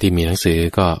ผู้ฟังที่มีหนังสือ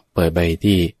ก็เปิดไป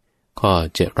ที่ข้อ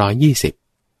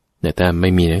720แต่ไม่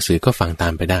มีหนังสือก็ฟังตา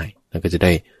มไปได้แล้วก็จะไ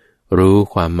ด้รู้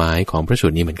ความหมายของพระสู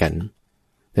ตรนี้เหมือนกัน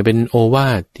แต่เป็นโอวา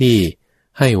ทที่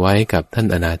ให้ไว้กับท่าน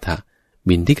อนาถ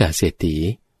บิณฑิกเศรษฐี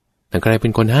แต่ใครเป็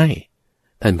นคนให้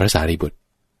ท่านพระสารีบุตร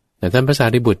แต่ท่านพระสา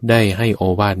รีบุตรได้ให้โอ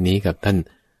วาทนี้กับท่าน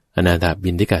อนาถบิ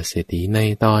ณฑิกเศรษฐีใน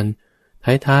ตอน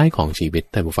ท้ายๆของชีวิต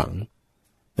ท่านผู้ฟัง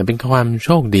แต่เป็นความโช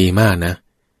คดีมากนะ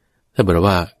ถ้าบอก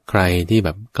ว่าใครที่แบ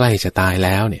บใกล้จะตายแ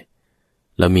ล้วเนี่ย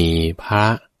เรามีพระ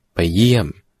ไปเยี่ยม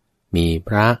มีพ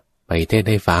ระไปเทศน์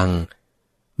ให้ฟัง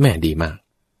แม่ดีมาก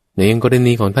ในกร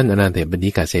ณีของท่านอนาถบิณฑิ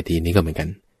กเศรษฐีนี้ก็เหมือนกัน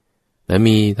และ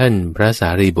มีท่านพระสา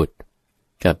รีบุตร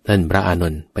กับท่านพระอาน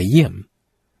นท์ไปเยี่ยม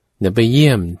ไปเยี่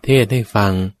ยมเทศน์ให้ฟั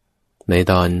งใน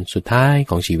ตอนสุดท้าย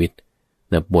ของชีวิต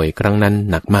ป่วยครั้งนั้น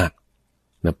หนักมาก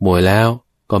ป่วยแล้ว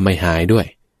ก็ไม่หายด้วย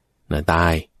ตา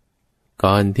ย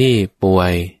ก่อนที่ป่ว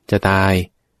ยจะตาย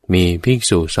มีภิก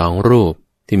ษุ2 รูป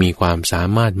ที่มีความสา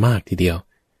มารถมากทีเดียว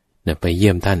ไปเยี่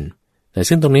ยมท่านแต่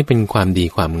ซึ่งตรงนี้เป็นความดี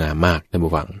ความงามมากท่าน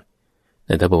ผู้ฟังแ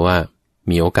ต่ถ้าบอกว่า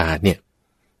มีโอกาสเนี่ย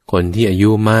คนที่อายุ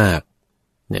มาก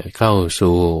เข้า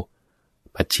สู่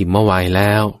ปัจฉิมวัยแ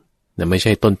ล้วไม่ใ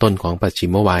ช่ต้นของปัจฉิ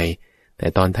มวัยแต่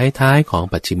ตอนท้ายๆของ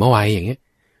ปัจฉิมวัยอย่างเงี้ย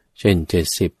เช่น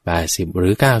70 80หรื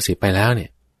อ90ไปแล้วเนี่ย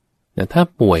แต่ถ้า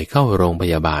ป่วยเข้าโรงพ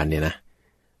ยาบาลเนี่ยนะ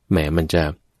แหมมันจะ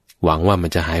หวังว่ามัน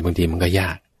จะหายบางทีมันก็ย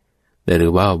ากแต่หรื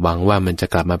อว่าหวังว่ามันจะ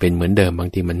กลับมาเป็นเหมือนเดิมบาง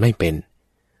ทีมันไม่เป็น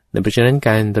เพราะฉะนั้นก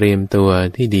ารเตรียมตัว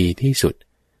ที่ดีที่สุด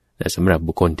สำหรับ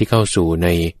บุคคลที่เข้าสู่ใน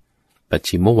ปัจ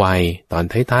ฉิมวัยตอน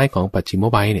ท้ายๆของปัจฉิม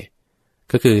วัยเนี่ย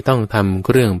ก็คือต้องทำ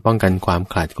เรื่องป้องกันความ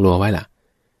ขลาดกลัวไว้ล่ะ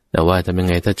แต่ว่าทำยัง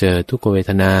ไงถ้าเจอทุกขเว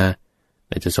ทนา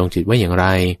จะทรงจิตไว้อย่างไร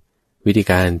วิธี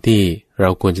การที่เรา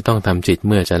ควรจะต้องทำจิตเ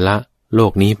มื่อจะละโล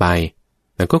กนี้ไป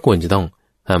แล้วก็ควรจะต้อง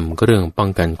ทำเรื่องป้อง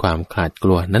กันความขลาดก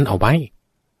ลัวนั้นเอาไว้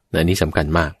อันนี้สำคัญ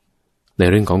มากใน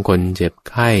เรื่องของคนเจ็บ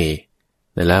ไข้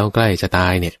แล้วใกล้จะตา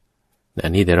ยเนี่ยอั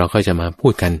นนี้เดี๋ยวเราค่อยจะมาพู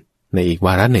ดกันในอีกว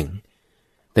าระหนึ่ง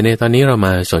แต่ในตอนนี้เราม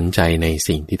าสนใจใน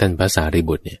สิ่งที่ท่านพระสารี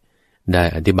บุตรเนี่ยได้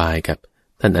อธิบายกับ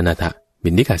ท่านอนาถบิ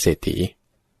ณฑิกเศรษฐี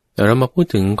เรามาพูด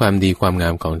ถึงความดีความงา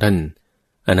มของท่าน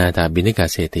อนาถบิณฑิก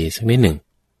เศรษฐีสักนิดหนึ่ง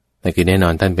นั่นคือแน่นอ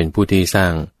นท่านเป็นผู้ที่สร้า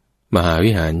งมหา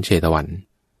วิหารเชตวัน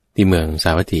ที่เมืองส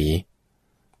าวัตถี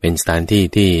เป็นสถานที่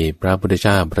ที่พระพุทธเ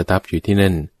จ้าประทับอยู่ที่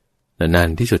นั่นนาน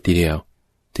ที่สุดทีเดียว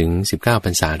ถึง19 พร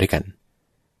รษาด้วยกัน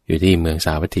อยู่ที่เมืองส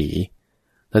าวัตถี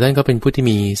แล้วท่านก็เป็นผู้ที่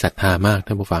มีศรัทธามาก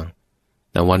ท่านผู้ฟัง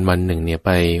แต่วันหนึ่งเนี่ยไป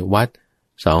วัด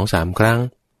 2-3 ครั้ง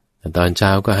ตอนเช้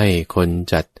าก็ให้คน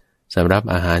จัดสำรับ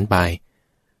อาหารไป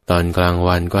ตอนกลาง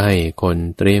วันก็ให้คน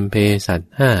เตรียมเภสัช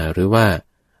5หรือว่า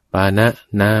ปานะ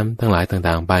น้ำทั้งหลาย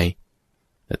ต่างๆไป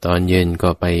แต่ตอนเย็นก็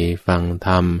ไปฟังธ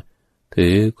รรมถื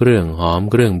อเครื่องหอม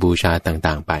เครื่องบูชา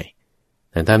ต่างๆไป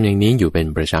แต่ทำอย่างนี้อยู่เป็น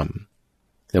ประจ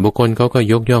ำแต่บุคคลเขาก็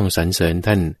ยกย่องสรรเสริญ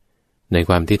ท่านในค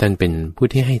วามที่ท่านเป็นผู้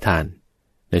ที่ให้ทาน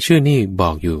แต่ชื่อนี่บ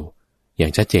อกอยู่อย่า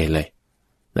งชัดเจนเลย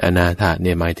อนาถะเ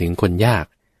นี่ยหมายถึงคนยาก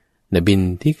บิณ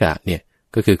ฑิกะเนี่ย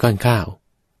ก็คือก้อนข้าว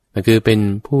ก็คือเป็น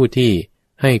ผู้ที่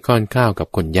ให้ก้อนข้าวกับ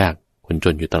คนยากคนจ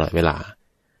นอยู่ตลอดเวลา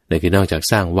นั่นคือนอกจาก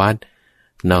สร้างวัด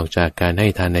นอกจากการให้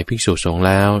ทานในภิกษุสงฆ์แ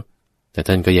ล้วแต่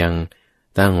ท่านก็ยัง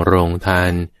ตั้งโรงทา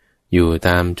นอยู่ต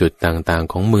ามจุดต่าง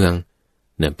ๆของเมือง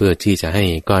เพื่อที่จะให้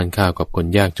ก้อนข้าวกับคน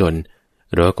ยากจน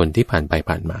หรือว่าคนที่ผ่านไป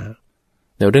ผ่านมา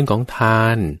ในเรื่องของทา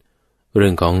นเรื่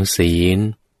องของศีล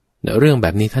เรื่องแบ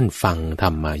บนี้ท่านฟังท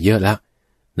ำมาเยอะแล้ว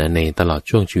ในตลอด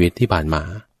ช่วงชีวิตที่ผ่านมา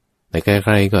แต่ใค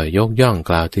รๆก็ยกย่อง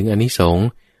กล่าวถึงอานิสงส์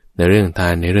ในเรื่องทา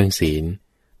นในเรื่องศีล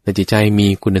แต่จิตใจมี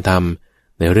คุณธรรม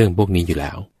ในเรื่องพวกนี้อยู่แ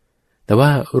ล้วแต่ว่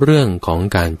าเรื่องของ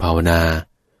การภาวนา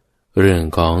เรื่อง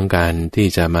ของการที่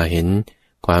จะมาเห็น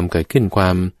ความเกิดขึ้นควา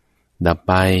มดับ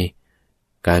ไป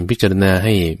การพิจารณาใ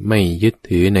ห้ไม่ยึด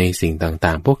ถือในสิ่งต่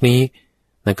างๆพวกนี้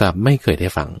นะครับไม่เคยได้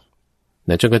ฟัง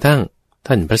จนกระทั่ง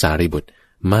ท่านพระสารีบุตร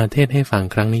มาเทศให้ฟัง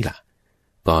ครั้งนี้ล่ะ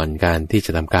ก่อนการที่จ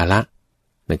ะทำกาละ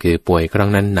นั่นคือป่วยครั้ง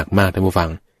นั้นหนักมากท่านผู้ฟัง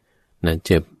เ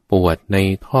จ็บปวดใน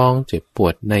ท้องเจ็บปว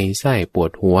ดในไส้ปว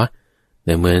ดหัว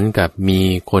เหมือนกับมี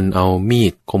คนเอามี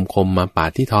ดคมๆมาปา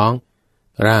ดที่ท้อง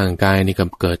ร่างกายนี่ก็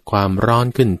เกิดความร้อน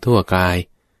ขึ้นทั่วกาย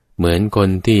เหมือนคน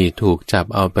ที่ถูกจับ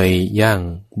เอาไปย่าง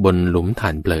บนหลุมถ่า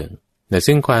นเปลิงแต่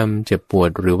ซึ่งความเจ็บปวด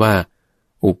หรือว่า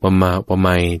อุปมาอุปไม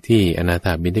ยที่อนาถ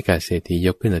บิณฑิกเศรษฐีย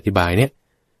กขึ้นอธิบายเนี่ย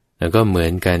แล้วก็เหมือ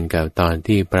นกันกับตอน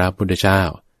ที่พระพุทธเจ้า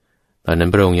ตอนนั้น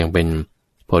พระองค์ยังเป็น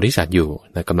โพธิสัตว์อยู่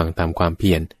กำลังทำความเ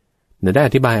พียร ได้อ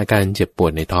ธิบายอาการเจ็บปว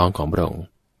ดในท้องของพระองค์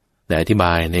ได้อธิบ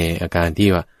ายในอาการที่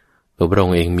ว่าตัวพระอง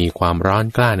ค์เองมีความร้อน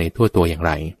กล้าในทั่วตัวอย่างไ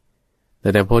ร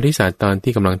แต่โพธิสัตว์ตอน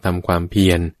ที่กำลังทำความเพี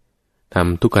ยรท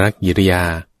ำทุกขกิริยา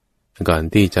ก่อน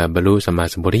ที่จะบรรลุสัมมา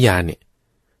สัมโพธิญาณเนี่ย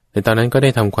ในตอนนั้นก็ได้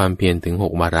ทำความเพียรถึง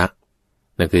6 วาระ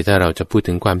นั่นคือถ้าเราจะพูด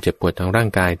ถึงความเจ็บปวดทางร่าง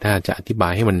กายถ้าจะอธิบา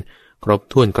ยให้มันครบ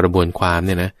ถ้วนกระบวนความเ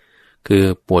นี่ยนะคือ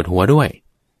ปวดหัวด้วย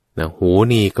นะหู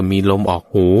นี่ก็มีลมออก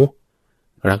หู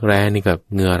รักแร้นี่ก็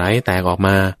เหงื่อไหลแตกออกม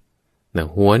านะ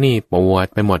หัวนี่ปวด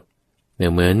ไปหมดเนี่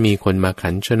ยเหมือนมีคนมาขั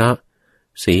นชนะ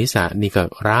ศีรษะนี่ก็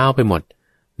ร้าวไปหมด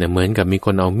เนี่ยเหมือนกับมีค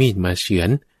นเอามีดมาเฉือน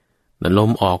นะลม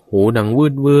ออกหูดังวื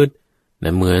ดวืดน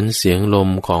ะเหมือนเสียงลม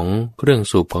ของเครื่อง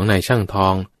สูบของนายช่างทอ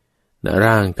งนะ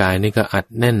ร่างกายนี่ก็อัด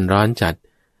แน่นร้อนจัด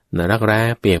นะรักแร้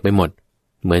เปียกไปหมด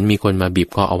เหมือนมีคนมาบีบ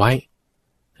คอเอาไว้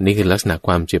อันนี้คือลักษณะค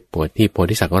วามเจ็บปวดที่โพ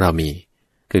ธิสัตว์ของเรามี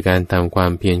คือการทำควา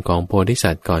มเพียรของโพธิสั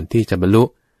ตว์ก่อนที่จะบรรลุ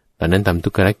ตอนนั้นทำทุ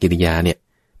กขกิริยาเนี่ย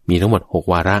มีทั้งหมด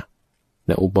6 วาระแ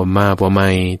ละอุปมาอุปไม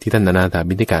ยที่ท่านอนาถ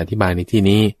บิณฑิกะอธิบายในที่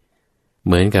นี้เ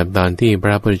หมือนกับตอนที่พ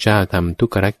ระพุทธเจ้าทำทุก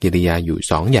ขกิริยาอยู่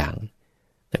2 อย่าง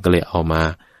ก็เลยเอามา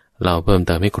เราเพิ่มเ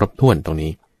ติมให้ครบถ้วนตรง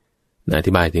นี้อ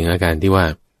ธิบายถึงอาการที่ว่า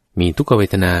มีทุกขเว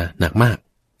ทนาหนักมาก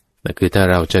นั่นคือถ้า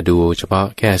เราจะดูเฉพาะ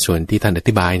แค่ส่วนที่ท่านอ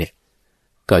ธิบายเนี่ย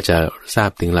ก็จะทราบ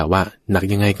ถึงแหละว่าหนัก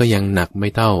ยังไงก็ยังหนักไม่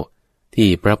เท่าที่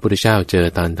พระพุทธเจ้าเจอ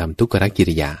ตอนทำทุกขกิ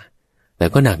ริยาแต่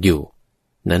ก็หนักอยู่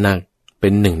หนักเป็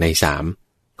น1 ใน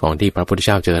 3ของที่พระพุทธเ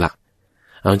จ้าเจอละ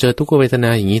เอาเจอทุกขเวทนา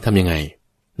อย่างนี้ทำยังไง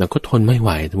เราก็ทนไม่ไห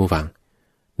วท่านผู้ฟัง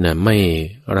นะไม่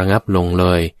ระงับลงเล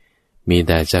ยมีแ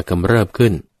ต่จะกำเริบขึ้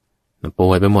นนะป่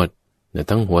วยไปหมดนะ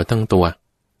ทั้งหัวทั้งตัว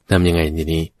ทำยังไงที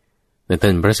นี้นะท่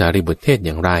านพระสารีบุตรเทศอ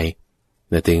ย่างไร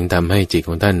นะถึงทำให้จิตข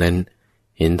องท่านนั้น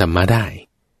เห็นธรรมะได้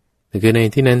แต่คือใน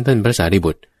ที่นั้นท่านพระสารี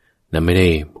บุตรนะไม่ได้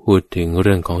พูดถึงเ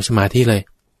รื่องของสมาธิเลย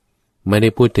ไม่ได้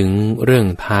พูดถึงเรื่อง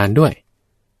ทานด้วย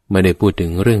ไม่ได้พูดถึง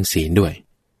เรื่องศีลด้วย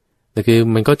แต่คือ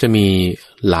มันก็จะมี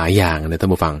หลายอย่างนะท่า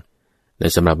นผู้ฟังแต่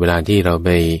สำหรับเวลาที่เราไป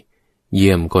เ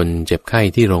ยี่ยมคนเจ็บไข้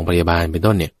ที่โรงพยาบาลเป็น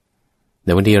ต้นเนี่ยแ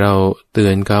ต่บางทีเราเตื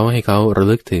อนเขาให้เขาระ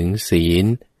ลึกถึงศีล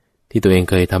ที่ตัวเอง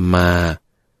เคยทำมา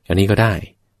อันนี้ก็ได้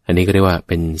อันนี้ก็เรียกว่าเ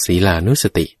ป็นศีลานุส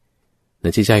ติใน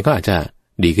จิตใจก็อาจจะ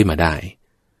ดีขึ้นมาได้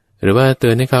หรือว่าเตื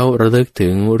อนให้เขาระลึกถึ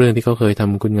งเรื่องที่เขาเคยท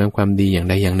ำคุณงามความดีอย่าง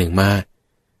ใดอย่างหนึ่งมา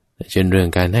เช่นเรื่อง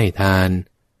การให้ทาน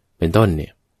เป็นต้นเนี่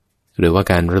ยหรือว่า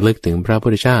การระลึกถึงพระพุท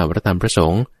ธเจ้าพระธรรมพระส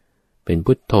งฆ์เป็น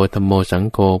พุทโธธัมโมสัง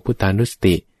โฆพุทธานุส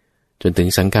ติจนถึง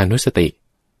สังฆานุสติ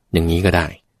อย่างนี้ก็ได้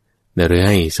หรือใ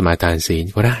ห้สมาทานศีล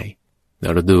ก็ได้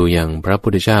เราดูอย่างพระพุ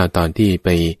ทธเจ้าตอนที่ไป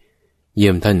เยี่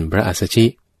ยมท่านพระอัสสชิ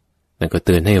แล้วก็เ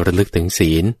ตือนให้ระลึกถึง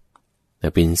ศีล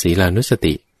เป็นศีลานุส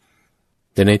ติ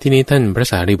แต่ในที่นี้ท่านพระ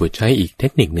สารีบุตรใช้อีกเท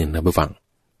คนิคหนึ่งนะผู้ฟัง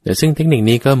แต่ซึ่งเทคนิค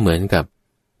นี้ก็เหมือนกับ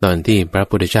ตอนที่พระ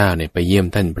พุทธเจ้าเนี่ยไปเยี่ยม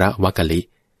ท่านพระวักกลิ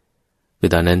คือ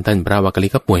ตอนนั้นท่านพระวักกลิ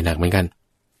ก็ป่วยหนักเหมือนกัน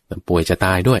ป่วยจะต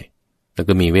ายด้วยแล้ว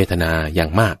ก็มีเวทนาอย่า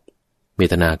งมากเว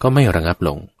ทนาก็ไม่ระงับล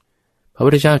งพระพุ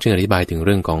ทธเจ้าจึงอธิบายถึงเ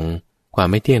รื่องของความ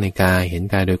ไม่เที่ยงในกายเห็น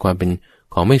กายโดยความเป็น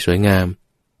ของไม่สวยงาม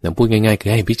พูดง่ายๆคื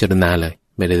อให้พิจารณาเลย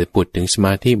ไม่ได้พูดถึงสม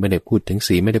าธิไม่ได้พูดถึง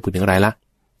ศีลไม่ได้พูดถึงอะไรละ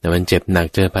แต่มันเจ็บหนัก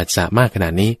เจอผัสสะมากขนา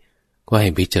ดนี้ก็ให้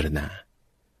พิจารณา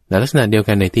ในลักษณะเดียว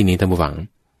กันในที่นี้ท่านผู้ฟัง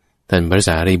ท่านพระส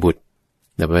ารีบุตร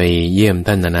ไปเยี่ยม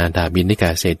ท่านอนาถบิณฑิกา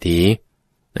เศรษฐี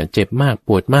เจ็บมากป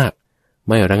วดมาก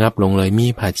ไม่ระงับลงเลยมี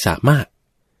ผัสสะมาก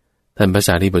ท่านพระส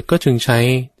ารีบุตรก็จึงใช้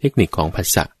เทคนิคของผัส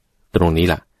สะตรงนี้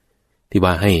ล่ะที่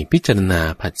ว่าให้พิจารณา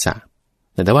ผัสสะ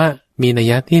แต่ว่ามีนัย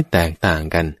ยะที่แตกต่าง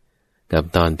กันกับ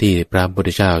ตอนที่พระพุทธ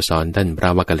เจ้าสอนท่านพระ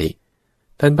วักกลิ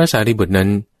ท่านพระสารีบุตรนั้น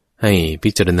ให้พิ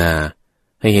จารณา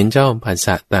ให้เห็นเจ้าผัสส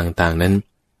ะต่างๆนั้น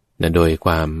โดยค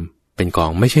วามเป็นขอ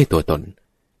งไม่ใช่ตัวตน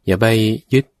อย่าไป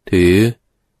ยึดถือ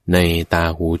ในตา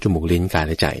หูจมูกลิ้นกายแ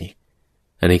ละใจ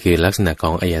อันนี้คือลักษณะขอ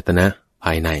งอายตนะภ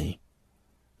ายใน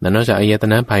นอกจากอายต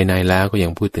นะภายในแล้วก็ยั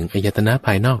งพูดถึงอายตนะภ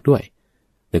ายนอกด้วย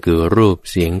นั่นคือรูป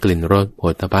เสียงกลิ่นรสโผ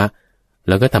ฏฐัพพะแ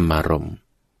ล้วก็ธรรมารมณ์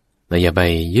อย่าไป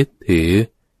ยึดถือ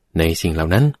ในสิ่งเหล่า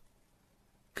นั้น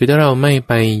คือถ้าเราไม่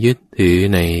ไปยึดถือ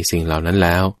ในสิ่งเหล่านั้นแ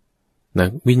ล้ว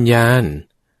วิญญาณ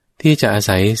ที่จะอา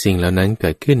ศัยสิ่งเหล่านั้นเ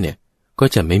กิดขึ้นเนี่ยก็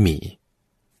จะไม่มี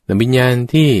วิญญาณ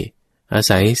ที่อา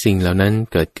ศัยสิ่งเหล่านั้น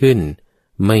เกิดขึ้น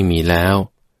ไม่มีแล้ว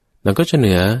เราก็จะเห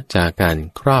นือจากการ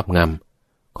ครอบง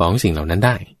ำของสิ่งเหล่านั้นไ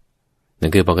ด้นั่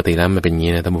นคือปกติแล้วมันเป็นอย่าง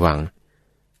นี้นะท่านผู้ฟัง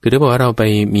คือถ้าบอกว่าเราไป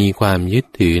มีความยึด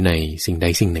ถือในสิ่งใด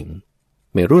สิ่งหนึ่ง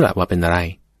ไม่รู้ละว่าเป็นอะไร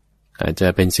อาจจะ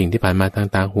เป็นสิ่งที่ผ่านมาทาง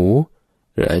ตาหู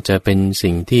หรืออาจจะเป็น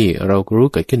สิ่งที่เรารู้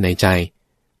เกิดขึ้นในใจ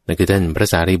นั่นคือท่านพระ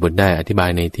สารีบุตรได้อธิบาย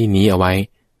ในที่นี้เอาไว้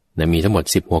มีทั้งหมด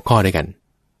10 หัวข้อด้วยกัน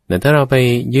แต่ถ้าเราไป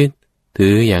ยึดถื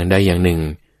ออย่างใดอย่างหนึ่ง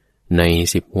ใน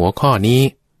10 หัวข้อนี้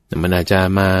มันอาจจะ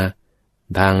มา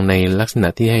ทางในลักษณะ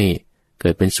ที่ให้ เกิ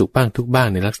ดเป็นสุขบ้างทุกข์บ้าง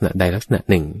ในลักษณะใดลักษณะ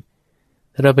หนึ่ง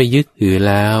ถ้าเราไปยึดถือ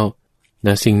แล้ว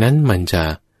สิ่งนั้นมันจะ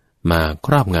มาค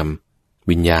รอบงำ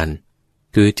วิญญาณ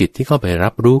คือจิตที่เข้าไปรั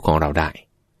บรู้ของเราได้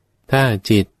ถ้า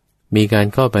จิตมีการ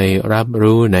เข้าไปรับ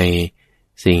รู้ใน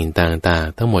สิ่งต่าง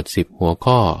ๆทั้งหมด10หัว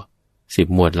ข้อ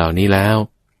10หมวดเหล่านี้แล้ว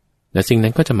สิ่งนั้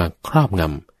นก็จะมาครอบง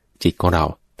ำจิตของเรา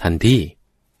ทันที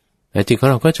และจิตของ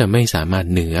เราก็จะไม่สามารถ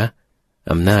เหนือ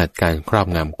อำนาจการครอบ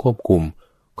งำควบคุม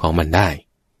ของมันได้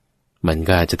มัน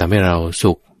ก็จะทำให้เรา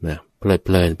สุขเพ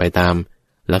ลินไปตาม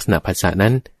ลักษณะผัสสะ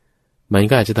นั้นมัน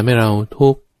ก็อาจจะทำให้เราทุ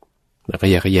กข์แล้วก็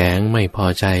อยากแย้งไม่พอ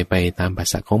ใจไปตามผัส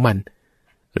สะของมัน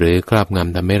หรือครอบง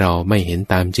ำทำให้เราไม่เห็น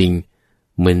ตามจริง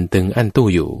มึนตึงอั้นตู้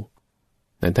อยู่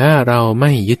แต่ถ้าเราไ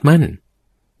ม่ยึดมั่น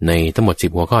ในทั้งหมด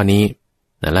10หัวข้อนี้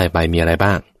ไล่ไปมีอะไร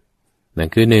บ้างนั่น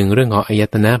คือ1เรื่องของอาย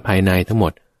ตนะภายในทั้งหม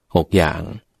ด6อย่าง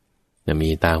มี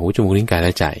ตาหูจมูกลิ้นกายแล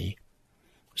ะใจ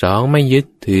2ไม่ยึด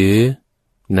ถือ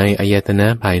ในอายตนะ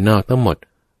ภายนอกทั้งหมด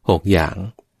6อย่าง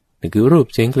นั่นคือรูป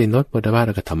เสียงกลิ่นรสโผฏฐัพพะแ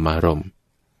ละธรรมารมณ์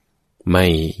ไม่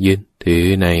ยึดถือ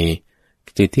ใน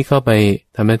จิตที่เข้าไป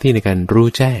ทำหน้าที่ในการรู้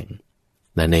แจ้ง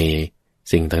ใน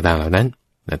สิ่งต่างๆเหล่านั้น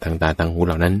ทางตาทางหูเ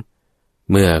หล่านั้น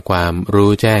เมื่อความรู้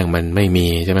แจ้งมันไม่มี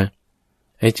ใช่ไหม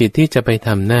ไอ้จิตที่จะไปท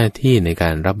ำหน้าที่ในกา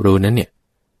รรับรู้นั้นเนี่ย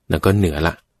แล้วก็เหนือล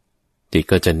ะจิต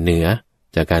ก็จะเหนือ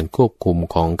จากการควบคุม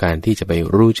ของการที่จะไป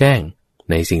รู้แจ้ง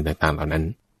ในสิ่งต่างๆเหล่านั้น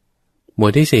หมว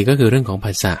ดที่4ก็คือเรื่องของภ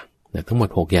าษาทั้งหมด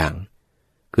6อย่าง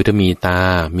คือถ้ามีตา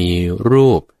มีรู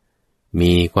ป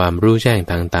มีความรู้แจ้ง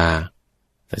ทางตา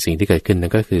แต่สิ่งที่เกิดขึ้นนั่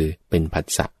นก็คือเป็นผัส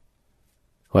สะ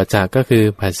วาจาก็คือ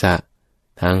ผัสสะ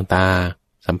ทางตา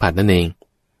สัมผัสนั่นเอง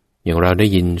อย่างเราได้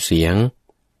ยินเสียง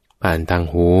ผ่านทาง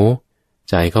หู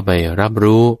ใจเข้าไปรับ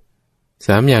รู้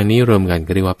3อย่างนี้รวมกัน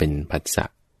ก็เรียกว่าเป็นผัสสะ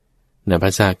ผั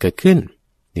สสะเกิดขึ้น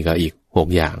นี่ก็อีก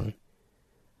6อย่าง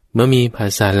เมื่อมีผั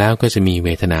สสะแล้วก็จะมีเว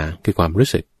ทนาคือความรู้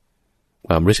สึก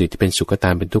ที่เป็นสุขก็ต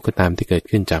ามเป็นทุกข์ก็ตามที่เกิด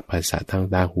ขึ้นจากผัสสะทาง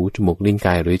ตาหูจมูกลิ้นก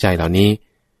ายหรือใจเหล่านี้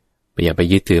อย่าไป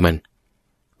ยึดถือมัน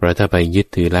เพราะถ้าไปยึด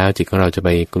ถือแล้วจิตของเราจะไป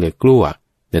เกลียดกลัว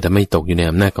เดี๋ยวจะไม่ตกอยู่ใน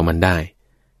อำนาจของมันได้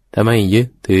ถ้าไม่ยึด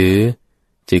ถือ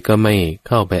จิตก็ไม่เ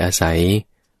ข้าไปอาศัย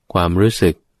ความรู้สึ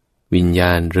กวิญญ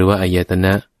าณหรือว่าอายตน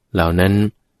ะเหล่านั้น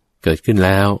เกิดขึ้นแ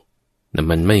ล้วแต่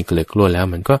มันไม่เกลียดกลัวแล้ว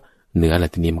มันก็เหนือละ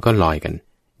ทีนี้มันก็ลอยกัน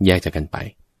แยกจากกันไป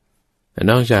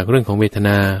นอกจากเรื่องของเวทน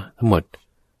าทั้งหมด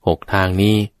6ทาง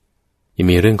นี้ยัง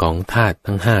มีเรื่องของธาตุ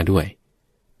ทั้ง5ด้วย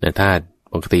ธาตุ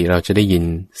ปกติเราจะได้ยิน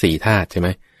4ธาตุใช่ไหม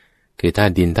คือธา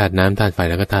ตุดินธาตุน้ำธาตุไฟ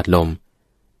แล้วก็ธาตุลม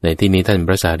ในที่นี้ท่านพ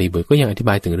ระสารีบุตรก็ยังอธิบ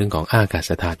ายถึงเรื่องของอากาศ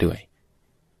ธาตุด้วย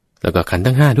แล้วก็ขันธ์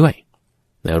ทั้ง5ด้วย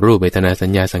รูปเวทนาสัญ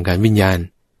ญาสังขารวิญญาณ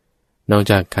นอก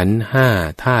จากขันธ์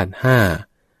5ธาตุ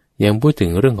5ยังพูดถึ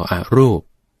งเรื่องของอรูป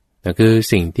นั่นคือ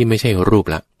สิ่งที่ไม่ใช่รูป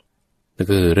ละนั่น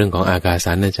คือเรื่องของอากา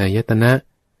สัญจายตนะ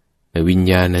วิญ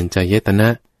ญาณัญจายตนะ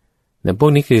พว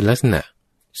กนี้คือลักษณะ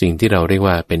สิ่งที่เราเรียก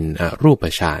ว่าเป็นอรูป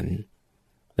ฌาน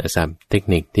ศัพท์เทค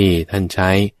นิคที่ท่านใช้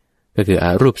ก็คืออ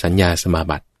รูปสัญญาสมา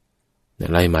บัติ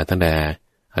ไล่มาตั้งแต่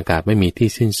อากาศไม่มีที่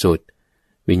สิ้นสุด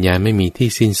วิญญาณไม่มีที่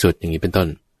สิ้นสุดอย่างนี้เป็นต้น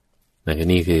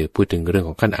นี่คือพูดถึงเรื่องข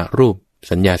องขั้นอรูป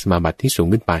สัญญาสมาบัติที่สูง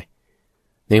ขึ้นไป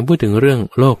ในพูดถึงเรื่อง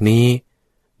โลกนี้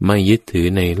ไม่ยึดถือ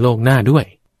ในโลกหน้าด้วย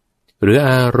หรือ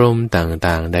อารมณ์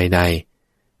ต่างๆใด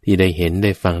ๆที่ได้เห็นไ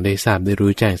ด้ฟังได้ทราบได้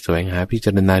รู้แจ้งแสวงหาพิจ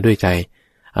ารณาด้วยใจ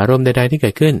อารมณ์ใดๆที่เกิ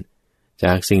ดขึ้นจ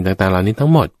ากสิ่งต่างๆเหล่านี้ทั้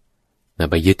งหมด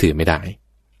ไปยึดถือไม่ได้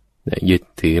ยึด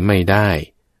ถือไม่ได้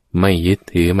ไม่ยึด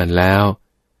ถือมันแล้ว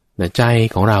ใจ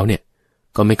ของเราเนี่ย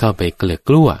ก็ไม่เข้าไปเกลือก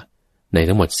กลัวใน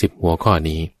ทั้งหมด10หัวข้อ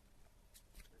นี้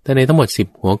แต่ในทั้งหมด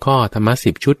10หัวข้อธรรมะ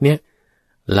10ชุดเนี้ย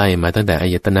ไล่มาตั้งแต่อา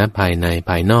ยตนะภายใน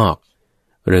ภายนอก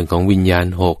เรื่องของวิญญาณ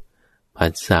6ผั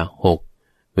สสะ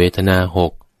6เวทนา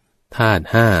6ธาตุ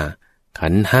5ขั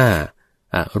นธ์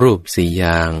5อรูป4อ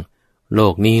ย่างโล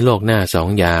กนี้โลกหน้า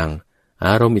2อย่างอ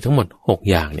ารมณ์อีกทั้งหมด6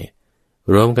อย่างเนี่ย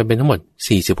รวมกันเป็นทั้งหมด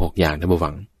46อย่างท่านผู้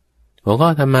ฟังหัวข้อ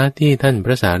ธรรมะที่ท่านพ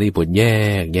ระสารีบุตรแย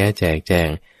กแยะแจกแจง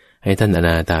ให้ท่านอน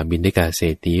าถบิณฑิกเศร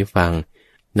ษฐีฟัง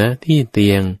นะที่เตี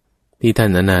ยงที่ท่า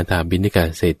นอนาถบิณฑิก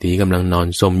เศรษฐีกำลังนอน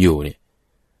ซมอยู่เนี่ย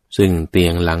ซึ่งเตีย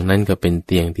งหลังนั้นก็เป็นเ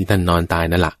ตียงที่ท่านนอนตาย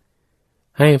นั่นแหละ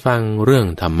ให้ฟังเรื่อง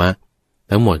ธรรมะ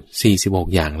ทั้งหมด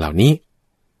46อย่างเหล่านี้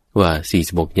ว่า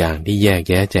46อย่างที่แยก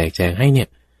แยะแจกแจงให้เนี่ย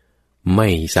ไม่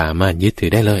สามารถยึดถื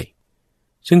อได้เลย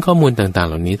ซึ่งข้อมูลต่างๆเ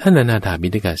หล่านี้ท่านอนาถบิ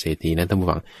ณฑิกเศรษฐีนั้นท่านผู้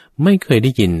ฟังไม่เคยไ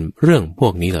ด้ยินเรื่องพว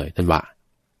กนี้เลยท่านว่า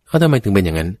เขาทำไมถึงเป็นอ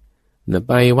ย่างนั้น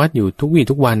ไปวัดอยู่ทุกวี่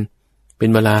ทุกวันเป็น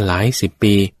เวลาหลาย10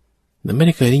 ปีไม่ไ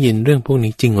ด้เคยได้ยินเรื่องพวก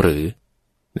นี้จริงหรือ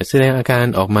แสดงอาการ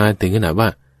ออกมาถึงขนาดว่า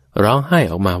ร้องไห้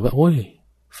ออกมาว่าโอ้ย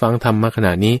ฟังธรรมมาขน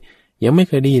าดนี้ยังไม่เ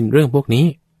คยได้ยินเรื่องพวกนี้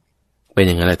เป็นอ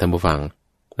ย่างไรท่านผู้ฟัง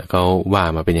แล้วเขาว่า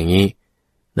มาเป็นอย่างนี้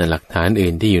หลักฐาน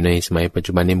อื่นที่อยู่ในสมัยปัจ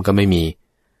จุบันนี้มันก็ไม่มี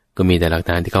ก็มีแต่หลัก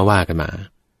ฐานที่เขาว่ากันมา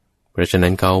เพราะฉะนั้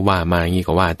นเขาว่ามาอย่างนี้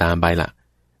ก็ว่าตามไปล่ะ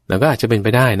แล้วก็อาจจะเป็นไป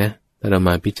ได้นะถ้าเราม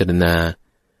าพิจารณา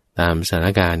ตามสถาน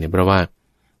การณ์เนี่ยเพราะว่า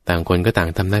ต่างคนก็ต่าง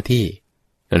ทำหน้าที่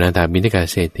อนาถบิณฑิก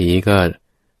เศรษฐีก็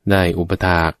ได้อุป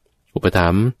ถั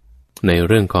มภ์ในเ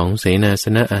รื่องของเสนาส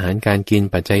นะอาหารการกิน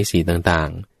ปัจจัย4ต่าง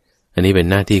ๆอันนี้เป็น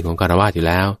หน้าที่ของคฤหัสถ์อยู่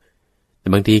แล้วแต่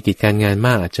บางทีกิจการงานม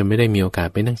ากอาจจะไม่ได้มีโอกาส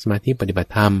ไปนั่งสมาธิปฏิบั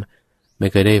ติธรรมไม่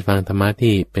เคยได้ฟังธรรมะ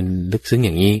ที่เป็นลึกซึ้งอ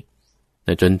ย่างนี้แ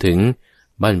ต่จนถึง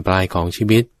บั้นปลายของชี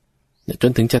วิตจ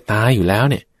นถึงจะตายอยู่แล้ว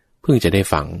เนี่ยเพิ่งจะได้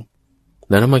ฟัง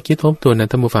แล้วเรามาคิดทบทวนนะ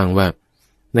ท่านผู้ฟังว่า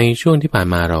ในช่วงที่ผ่าน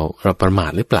มาเราประมา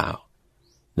ทหรือเปล่า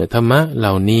แต่ธรรมะเห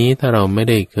ล่านี้ถ้าเราไม่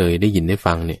ได้เคยได้ยินได้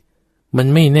ฟังเนี่ยมัน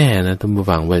ไม่แน่นะท่านผู้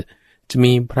ฟังว่าจะ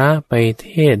มีพระไปเท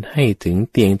ศให้ถึง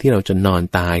เตียงที่เราจะนอน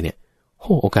ตายเนี่ย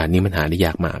โอกาสนี้มันหาได้ย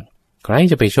ากมากใคร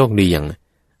จะไปโชคดีอย่าง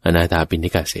อนาถบิณฑิ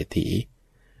กเศรษฐี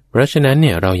เพราะฉะนั้นเ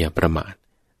นี่ยเราอย่าประมาท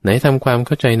ไหนทำความเ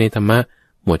ข้าใจในธรรมะ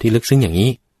หมวดที่ลึกซึ้งอย่าง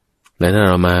นี้และถ้าเ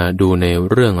รามาดูใน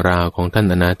เรื่องราวของท่าน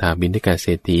อนาถบิณฑิกเศ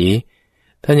รษฐี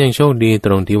ท่านยังโชคดีต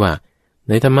รงที่ว่า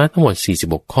ในธรรมะทั้งหมด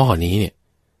46ข้อนี้เนี่ย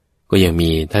ก็ยังมี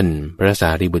ท่านพระสา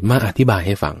รีบุตรมาอธิบายใ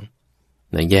ห้ฟัง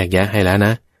แยกแยะให้แล้วน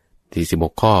ะ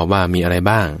46ข้อว่ามีอะไร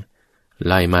บ้าง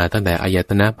ไล่มาตั้งแต่อาย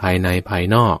ตนะภายในภาย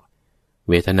นอก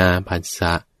เวทนาผัสส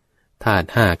ะธาตุ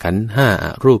5ขันธ์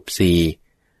5รูป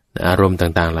4อารมณ์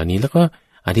ต่างๆเหล่านี้แล้วก็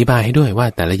อธิบายให้ด้วยว่า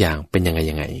แต่ละอย่างเป็นยั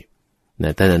งไง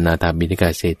ท่านอนาถบิณฑิก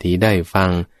เศรษฐีได้ฟัง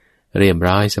เรียบ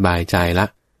ร้อยสบายใจละ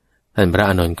ท่านพระ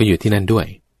อานนท์ก็อยู่ที่นั่นด้วย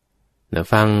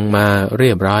ฟังมาเรี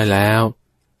ยบร้อยแล้ว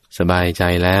สบายใจ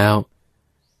แล้ว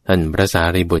ท่านพระสา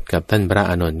รีบุตรกับท่านพระ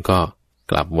อานนท์ก็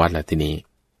กลับวัดละทีนี้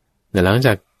หลังจ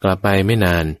ากกลับไปไม่น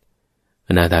าน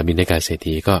อนาถบิณฑิกเศรษ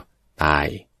ฐีก็ตาย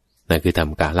นั่นคือท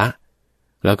ำกาละ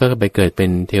แล้วก็ไปเกิดเป็น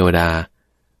เทวดา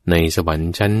ในสวรร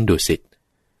ค์ชั้นดุสิต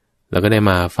แล้วก็ได้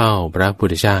มาเฝ้าพระพุท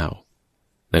ธเจ้า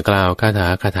กล่าวค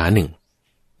าถาหนึ่ง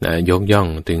ยกย่อง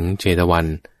ถึงเชตวัน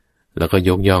แล้วก็ย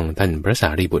กย่องท่านพระสา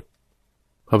รีบุตร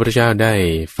พระพุทธเจ้าได้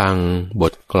ฟังบ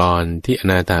ทกลอนที่อ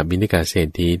นาถบิณฑิกเศรษ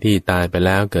ฐีที่ตายไปแ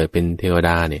ล้วเกิดเป็นเทวด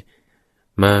าเนี่ย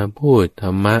มาพูดธ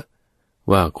รรมะ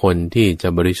ว่าคนที่จะ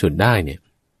บริสุทธิ์ได้เนี่ย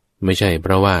ไม่ใช่เพ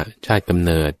ราะว่าชาติกำเ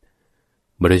นิด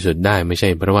บริสุทธิ์ได้ไม่ใช่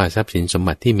เพราะว่าทรัพย์สินสม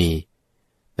บัติที่มี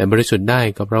แต่บริสุทธิ์ได้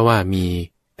ก็เพราะว่ามี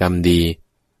กรรมดี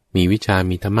มีวิชา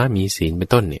มีธรรมะมีศีลเป็น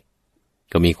ต้นเนี่ย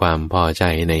ก็มีความพอใจ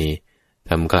ใน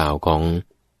คำกล่าวของ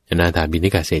อนาถบิณฑิ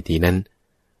กเศรษฐีนั้น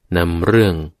นำเรื่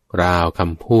องราวค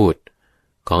ำพูด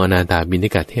ของอนาถบิณฑิ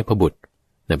กเทพบุตร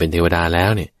เป็นเทวดาแล้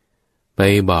วเนี่ยไป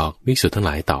บอกภิกษุทั้งห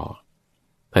ลายต่อ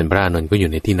ท่านพระอานนท์ก็อ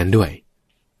ยู่ในที่นั้นด้วย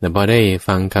แต่พอได้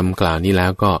ฟังคำกล่าวนี้แล้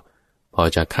วก็พอ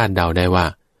จะคาดเดาได้ว่า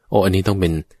อันนี้ต้องเป็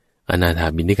นอนาถ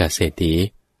บิณฑิกเศรษฐี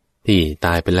ที่ต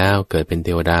ายไปแล้วเกิดเป็นเท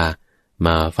วดาม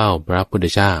าเฝ้าพระพุทธ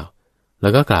เจ้าแล้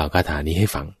วก็กล่าวคาถานี้ให้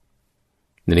ฟัง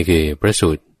นี่คือพระสู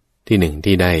ตรที่หนึ่ง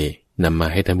ที่ได้นำมา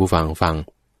ให้ท่านผู้ฟังฟัง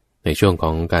ในช่วงข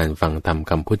องการฟังธรรม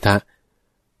คำพุทธะ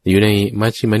อยู่ในมั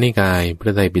ชฌิมนิกายพร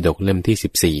ะไตรปิฎกเล่ม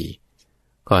ที่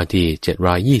14ข้อที่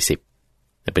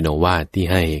720เป็นโอวาทที่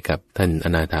ให้กับท่านอ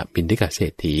นาถบิณฑิกเศร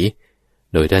ษฐี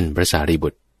โดยท่านพระสารีบุ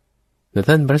ตรแต่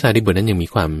ท่านพระสารีบุตรนั้นยังมี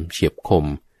ความเฉียบคม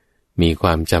มีคว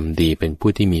ามจำดีเป็นผู้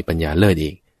ที่มีปัญญาเลิศ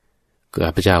อีกข้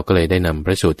าพเจ้าก็เลยได้นำพ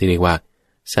ระสูตรที่เรียกว่า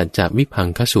สัจจวิพัง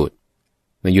คสูตร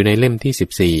อยู่ในเล่ม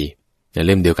ที่14ในเ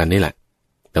ล่มเดียวกันนี่แหละ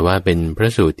แต่ว่าเป็นพระ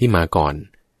สูตรที่มาก่อน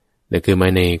นั่นคือมา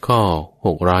ในข้อ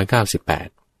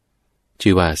698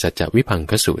ชื่อว่าสัจจวิพัง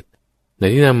คสูตรใน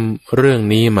ที่นำเรื่อง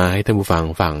นี้มาให้ท่านผู้ฟัง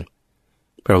ฟัง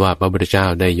เพราะว่าพระพุทธเจ้า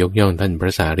ได้ยกย่องท่านพร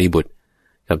ะสารีบุตร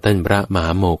กับท่านพระมห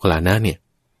าโมคคัลลานะเนี่ย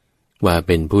ว่าเ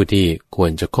ป็นผู้ที่คว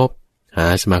รจะคบหา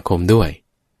สมาคมด้วย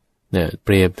เป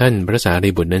รียบท่านพระสารี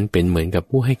บุตรนั้นเป็นเหมือนกับ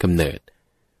ผู้ให้กำเนิด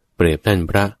เปรียบท่าน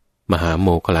พระมหาโม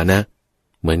คคัลลานะ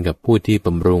เหมือนกับผู้ที่บ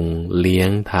ำรุงเลี้ยง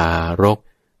ทารก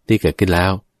ที่เกิดขึ้นแล้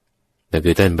วแต่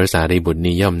คือท่านพระสารีบุตร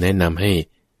นี้ย่อมแนะนำให้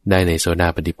ได้ในโสดา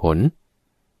ปัตติผล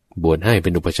บวชให้เป็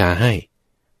นอุปชาให้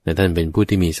แต่ท่านเป็นผู้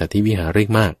ที่มีสัตธิวิหาริก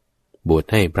มากบวช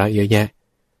ให้พระเยอะแยะ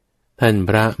ท่าน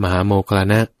พระมหาโมคคัลลา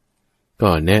นะก็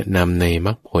แนะนำในมร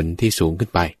รคผลที่สูงขึ้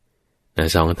นไป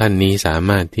สองท่านนี้สา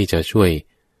มารถที่จะช่วย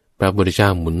พระพุทธเจ้า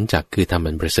หมุนจักรคือทำ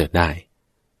มันประเสริฐได้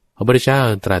พระพุทธเจ้า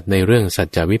ตรัสในเรื่องสัจ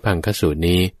จวิพังคสูตร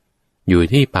นี้อยู่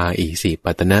ที่ปาอิสิป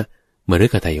ตนะมฤ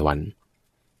คทายวัน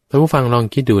ท่านผู้ฟังลอง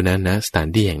คิดดูนะสถาน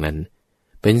ที่อย่างนั้น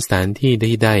เป็นสถานที่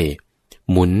ได้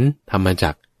หมุนธรรม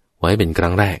จักรไว้เป็นค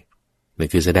รั้งแรกนั่น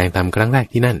คือแสดงธรรมครั้งแรก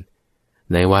ที่นั่น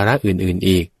ในวาระอื่นๆ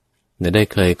อีกได้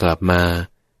เคยกลับมา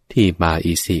ที่ปา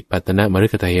อิสิปตนะมฤ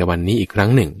คทายวันนี้อีกครั้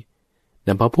งหนึ่งแ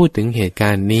ต่พอพูดถึงเหตุกา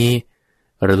รณ์นี้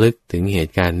ระลึกถึงเห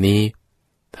ตุการณ์นี้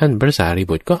ท่านพระสารี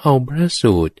บุตรก็เอาพระ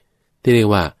สูตรที่เรียก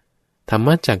ว่า ธรรม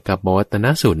จักรปวัตตน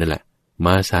สูตรนั่นแหละม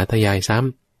าสาธยายซ้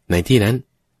ำในที่นั้น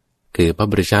คือพระ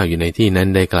พุทธเจ้าอยู่ในที่นั้น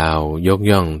ได้กล่าวยก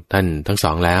ย่องท่านทั้งส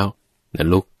องแล้ว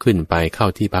ลุกขึ้นไปเข้า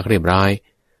ที่พักเรียบร้อย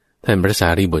ท่านพระสา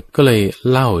รีบุตรก็เลย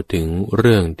เล่าถึงเ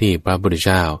รื่องที่พระพุทธเ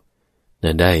จ้า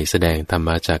ได้แสดงธรรม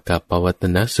จักรปวัตต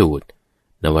นสูตร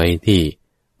ไว้ที่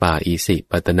ป่าอิสิ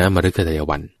ปตนมฤคทาย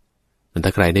วันถ้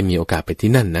าใครได้มีโอกาสไปที่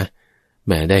นั่นนะแ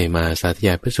ม้ได้มาสาธย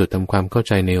ายพระสูตรทำความเข้าใ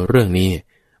จในเรื่องนี้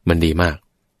มันดีมาก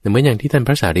เหมือนอย่างที่ท่านพ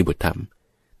ระสารีบุตรท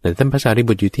ำแต่ท่านพระสารี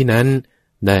บุตรอยู่ที่นั้น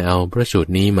ได้เอาพระสูต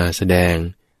รนี้มาแสดง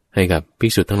ให้กับภิ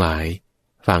กษุทั้งหลาย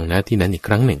ฟังนะที่นั้นอีกค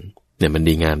รั้งหนึ่งเนี่ยมัน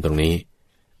ดีงามตรงนี้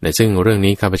ซึ่งเรื่อง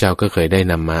นี้ข้าพเจ้าก็เคยได้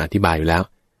นำมาอธิบายอยู่แล้ว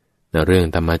ในเรื่อง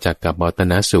ธรรมจักรปวัตต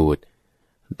นสูตร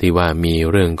ที่ว่ามี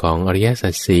เรื่องของอริยสั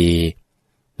จสี่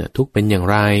ทุกข์เป็นอย่าง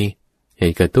ไรเห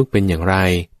ตุเกิดทุกข์เป็นอย่างไร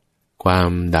ความ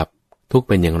ดับทุกข์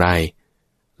เป็นอย่างไร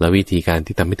และวิธีการ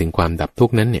ที่ทำให้ถึงความดับทุก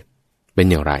ข์นั้นเนี่ยเป็น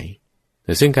อย่างไรแ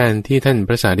ต่ซึ่งการที่ท่านพ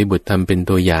ระสารีบุตรทำเป็น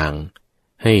ตัวอย่าง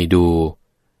ให้ดู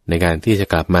ในการที่จะ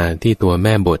กลับมาที่ตัวแ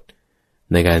ม่บท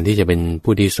ในการที่จะเป็น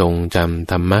ผู้ที่ทรงจ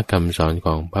ำธรรมะคำสอนข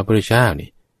องพระพุทธเจ้านี่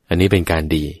อันนี้เป็นการ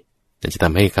ดีจะท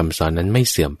ำให้คำสอนนั้นไม่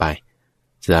เสื่อมไป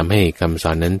จะทำให้คำส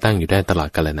อนนั้นตั้งอยู่ได้ตลอด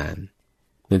กาลนาน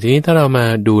แต่ทีนี้ถ้าเรามา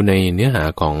ดูในเนื้อหา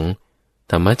ของ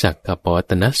ธรรมจักรปวัต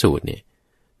ตนสูตรเนี่ย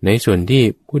ในส่วนที่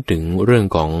พูดถึงเรื่อง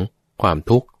ของความ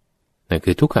ทุกข์นั่น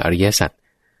คือทุกขอริยสัจ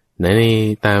ใน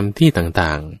ตามที่ต่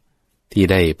างๆที่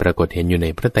ได้ปรากฏเห็นอยู่ใน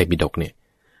พระไตรปิฎกเนี่ย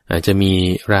อาจจะมี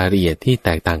รายละเอียดที่แต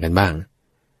กต่างกันบ้าง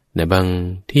ในบาง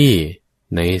ที่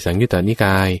ในสังยุตตนิก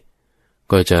าย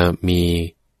ก็จะมี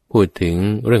พูดถึง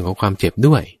เรื่องของความเจ็บ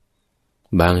ด้วย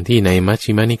บางที่ในมัช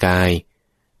ฌิมานิกาย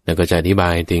ก็จะอธิบา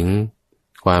ยถึง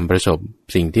ความประสบ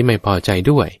สิ่งที่ไม่พอใจ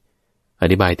ด้วยอ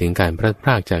ธิบายถึงการพลัดพร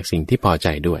ากจากสิ่งที่พอใจ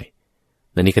ด้วย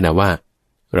นั่นนี่ขณะว่า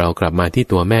เรากลับมาที่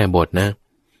ตัวแม่บทนะ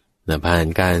ผ่าน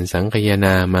การสังคายน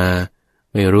ามา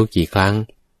ไม่รู้กี่ครั้ง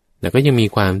แล้วก็ยังมี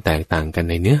ความแตกต่างกัน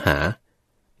ในเนื้อหา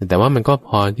แต่ว่ามันก็พ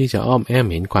อที่จะอ้อมแอม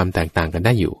เห็นความแตกต่างกันไ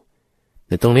ด้อยู่แ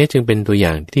ต่ตรงนี้จึงเป็นตัวอ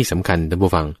ย่างที่สำคัญท่าน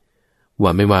ผู้ฟังว่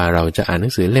าไม่ว่าเราจะอ่านหนั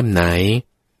งสือเล่มไหน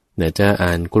จะอ่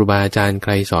านครูบาอาจารย์ใค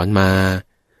รสอนมา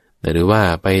หรือว่า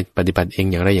ไปปฏิบัติเอง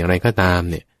อย่างไรก็ตาม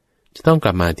เนี่ยจะต้องก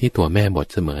ลับมาที่ตัวแม่บท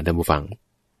เสมอท่านผู้ฟัง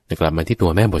กลับมาที่ตั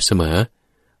วแม่บทเสมอ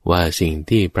ว่าสิ่ง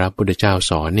ที่พระพุทธเจ้า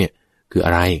สอนเนี่ยคืออ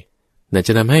ะไรจ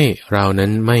ะทำให้เรานั้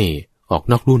นไม่ออก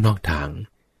นอกลู่นอกทาง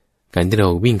การที่เรา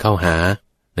วิ่งเข้าหา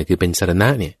นั่นคือเป็นสรณะ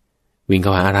เนี่ยวิ่งเข้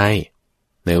าหาอะไร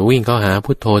วิ่งเข้าหา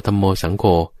พุทโธธัมโมสังโฆ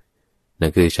นั่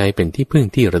นคือใช้เป็นที่พึ่ง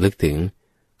ที่ระลึกถึง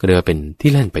ก็เรียกว่าเป็นที่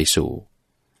แล่นไปสู่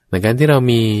ในการที่เรา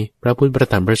มีพระพุทธพระ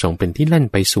ธรรมพระสงฆ์เป็นที่แล่น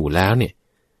ไปสู่แล้วเนี่ย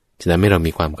จะทำให้เรา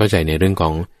มีความเข้าใจในเรื่องขอ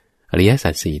งอริยสั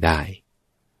จสี่ได้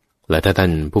และถ้าท่า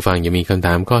นผู้ฟังยังมีคำถ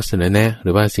ามก็เสนอแนะห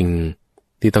รือว่าสิ่ง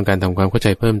ที่ต้องการทำความเข้าใจ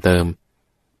เพิ่มเติม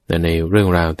ในเรื่อง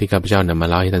ราวที่ข้าพเจ้านำมา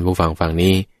เล่าให้ท่านผู้ฟังฟัง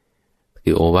นี้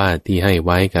คือโอวาทที่ให้ไ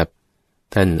ว้กับ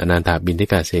ท่านอนันทบิณฑิ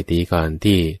กเศรษฐีก่อน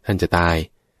ที่ท่านจะตาย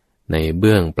ในเ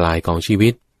บื้องปลายของชีวิ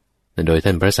ตโดยท่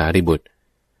านพระสารีบุตร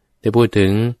ได้พูดถึ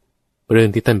งเรื่อง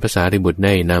ที่ท่านพระสารีบุตรไ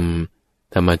ด้น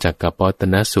ำธรรมจักรปวัตต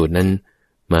นสูตรนั้น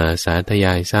มาสาธย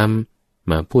ายซ้ำ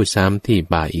มาพูดซ้ำที่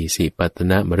ป่าอิสิปต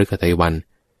นมฤคทายวัน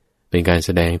เป็นการแส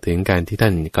ดงถึงการที่ท่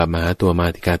านกลับมาหาตัวมา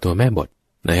ติกาตัวแม่บท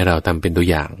ให้เราทำเป็นตัว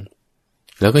อย่าง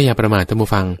แล้วก็อย่าประมาทท่านผู้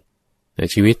ฟังใน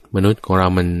ชีวิตมนุษย์ของเรา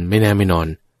มันไม่แน่ไม่นอน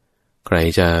ใคร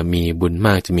จะมีบุญม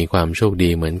ากจะมีความโชคดี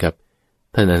เหมือนกับ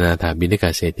ท่านอนาถบิณฑิก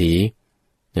เศรษฐี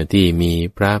ที่มี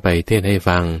พระไปเทศน์ให้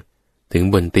ฟังถึง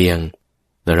บนเตียง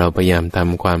แต่เราพยายามท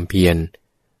ำความเพียร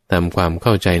ทำความเ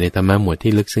ข้าใจในธรรมะหมวด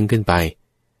ที่ลึกซึ้งขึ้นไป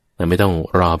เราไม่ต้อง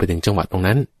รอไปถึงจังหวะตรง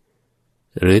นั้น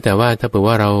หรือแต่ว่าถ้าเผื่อ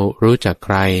ว่าเรารู้จักใค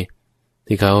ร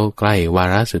ที่เขาใกล้วา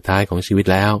ระสุดท้ายของชีวิต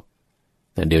แล้ว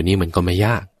แต่เดี๋ยวนี้มันก็ไม่ย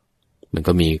ากมัน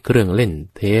ก็มีเครื่องเล่น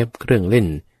เทปเครื่องเล่น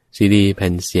ซีดีแผ่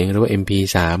นเสียงหรือว่า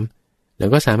MP3 แล้ว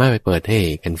ก็สามารถไปเปิดให้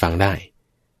กันฟังได้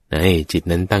ให้จิต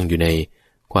นั้นตั้งอยู่ใน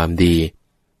ความดี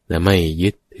และไม่ยึ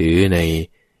ดถือใน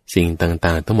สิ่งต่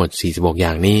างๆทั้งหมด46อย่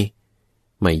างนี้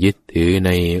ไม่ยึดถือใ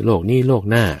นโลกนี้โลก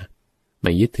หน้าไ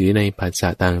ม่ยึดถือในผัสสะ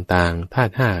ต่างๆธา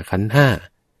ตุ5ขันธ์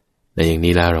5และอย่าง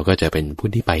นี้แล้วเราก็จะเป็นผู้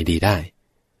ที่ไปดีได้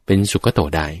เป็นสุขโต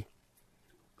ได้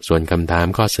ส่วนคำถาม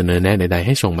ข้อเสนอแนะใดๆใ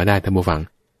ห้ส่งมาได้ท่านผู้ฟัง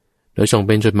โดยส่งเ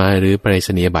ป็นจดหมายหรือไปรษ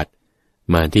ณียบัตร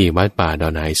มาที่วัดป่าดอ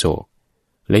นหายโศก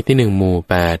เลขที่1หมู่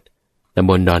8ตำ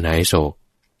บลดอนหายโศก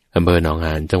อำเภอหนองห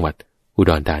านจังหวัดอุ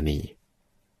ดรธานี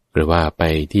หรือว่าไป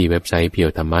ที่เว็บไซต์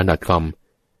piyothamma.com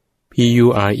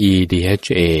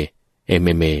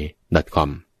puredhamma.com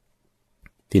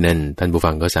ที่นั่นท่านผู้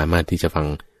ฟังก็สามารถที่จะฟัง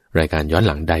รายการย้อนห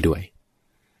ลังได้ด้วย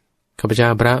ข้าพเจ้า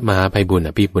พระมหาไพบุญ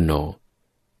อภิปุณโญ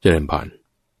เจริญพร